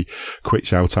just say, quick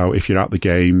shout out, if you're at the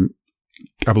game,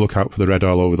 have a look out for the red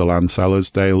all over the land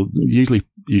sellers. They'll usually,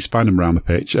 you find them around the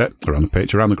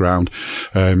ground,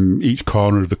 each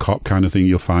corner of the cop kind of thing,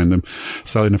 you'll find them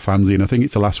selling a fanzine. I think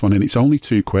it's the last one, and it's only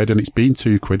 £2, and it's been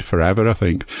 £2 forever, I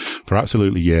think, for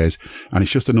absolutely years. And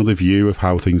it's just another view of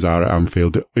how things are at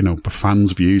Anfield, you know,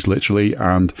 fans' views, literally.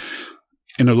 And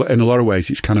in a lot of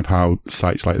ways, it's kind of how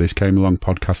sites like this came along,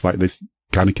 podcasts like this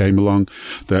kind of came along,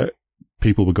 that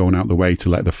people were going out the way to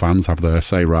let the fans have their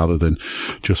say rather than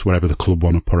just whatever the club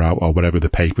want to put out or whatever the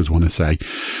papers want to say,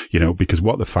 you know, because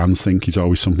what the fans think is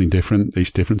always something different.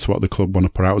 It's different to what the club want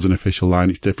to put out as an official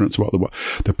line. It's different to what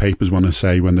the papers want to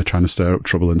say when they're trying to stir up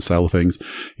trouble and sell things.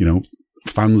 You know,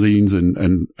 fanzines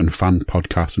and fan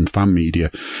podcasts and fan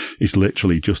media is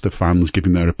literally just the fans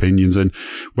giving their opinions. And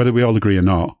whether we all agree or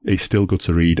not, it's still good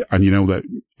to read. And you know that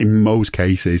in most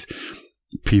cases,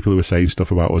 people who are saying stuff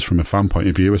about us from a fan point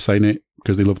of view are saying it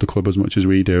because they love the club as much as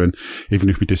we do. And even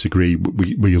if we disagree,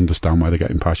 we understand why they're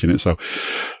getting passionate. So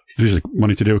just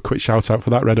wanted to do a quick shout out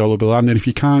for that, red all over the land. And if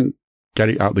you can't get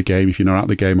it out the game, if you're not at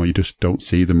the game or you just don't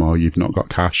see them or you've not got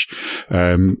cash,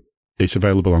 it's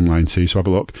available online too. So have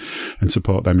a look and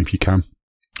support them if you can.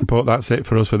 But that's it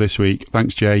for us for this week.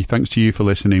 Thanks, Jay. Thanks to you for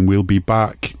listening. We'll be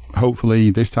back hopefully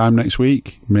this time next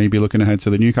week, maybe looking ahead to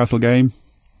the Newcastle game.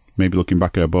 Maybe looking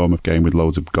back at a Bournemouth game with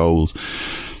loads of goals.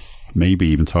 Maybe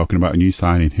even talking about a new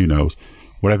signing. Who knows?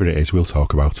 Whatever it is, we'll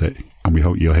talk about it. And we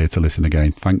hope you're here to listen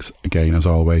again. Thanks again, as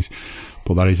always.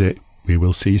 But that is it. We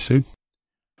will see you soon.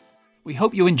 We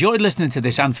hope you enjoyed listening to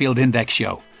this Anfield Index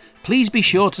show. Please be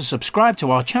sure to subscribe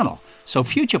to our channel so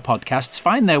future podcasts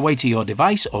find their way to your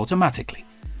device automatically.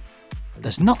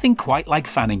 There's nothing quite like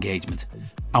fan engagement,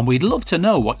 and we'd love to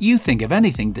know what you think of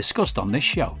anything discussed on this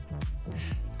show.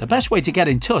 The best way to get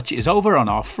in touch is over on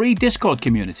our free Discord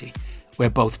community, where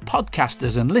both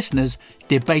podcasters and listeners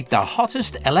debate the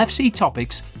hottest LFC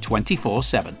topics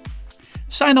 24/7.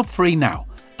 Sign up free now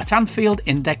at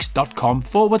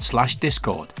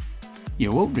AnfieldIndex.com/Discord.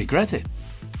 You won't regret it.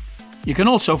 You can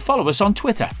also follow us on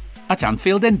Twitter at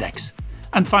Anfield Index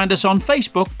and find us on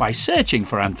Facebook by searching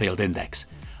for Anfield Index.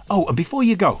 Oh, and before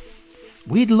you go,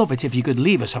 we'd love it if you could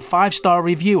leave us a 5-star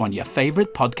review on your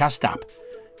favourite podcast app.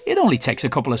 It only takes a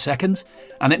couple of seconds,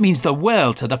 and it means the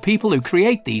world to the people who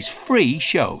create these free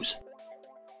shows.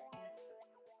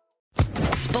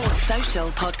 Sports Social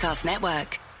Podcast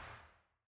Network.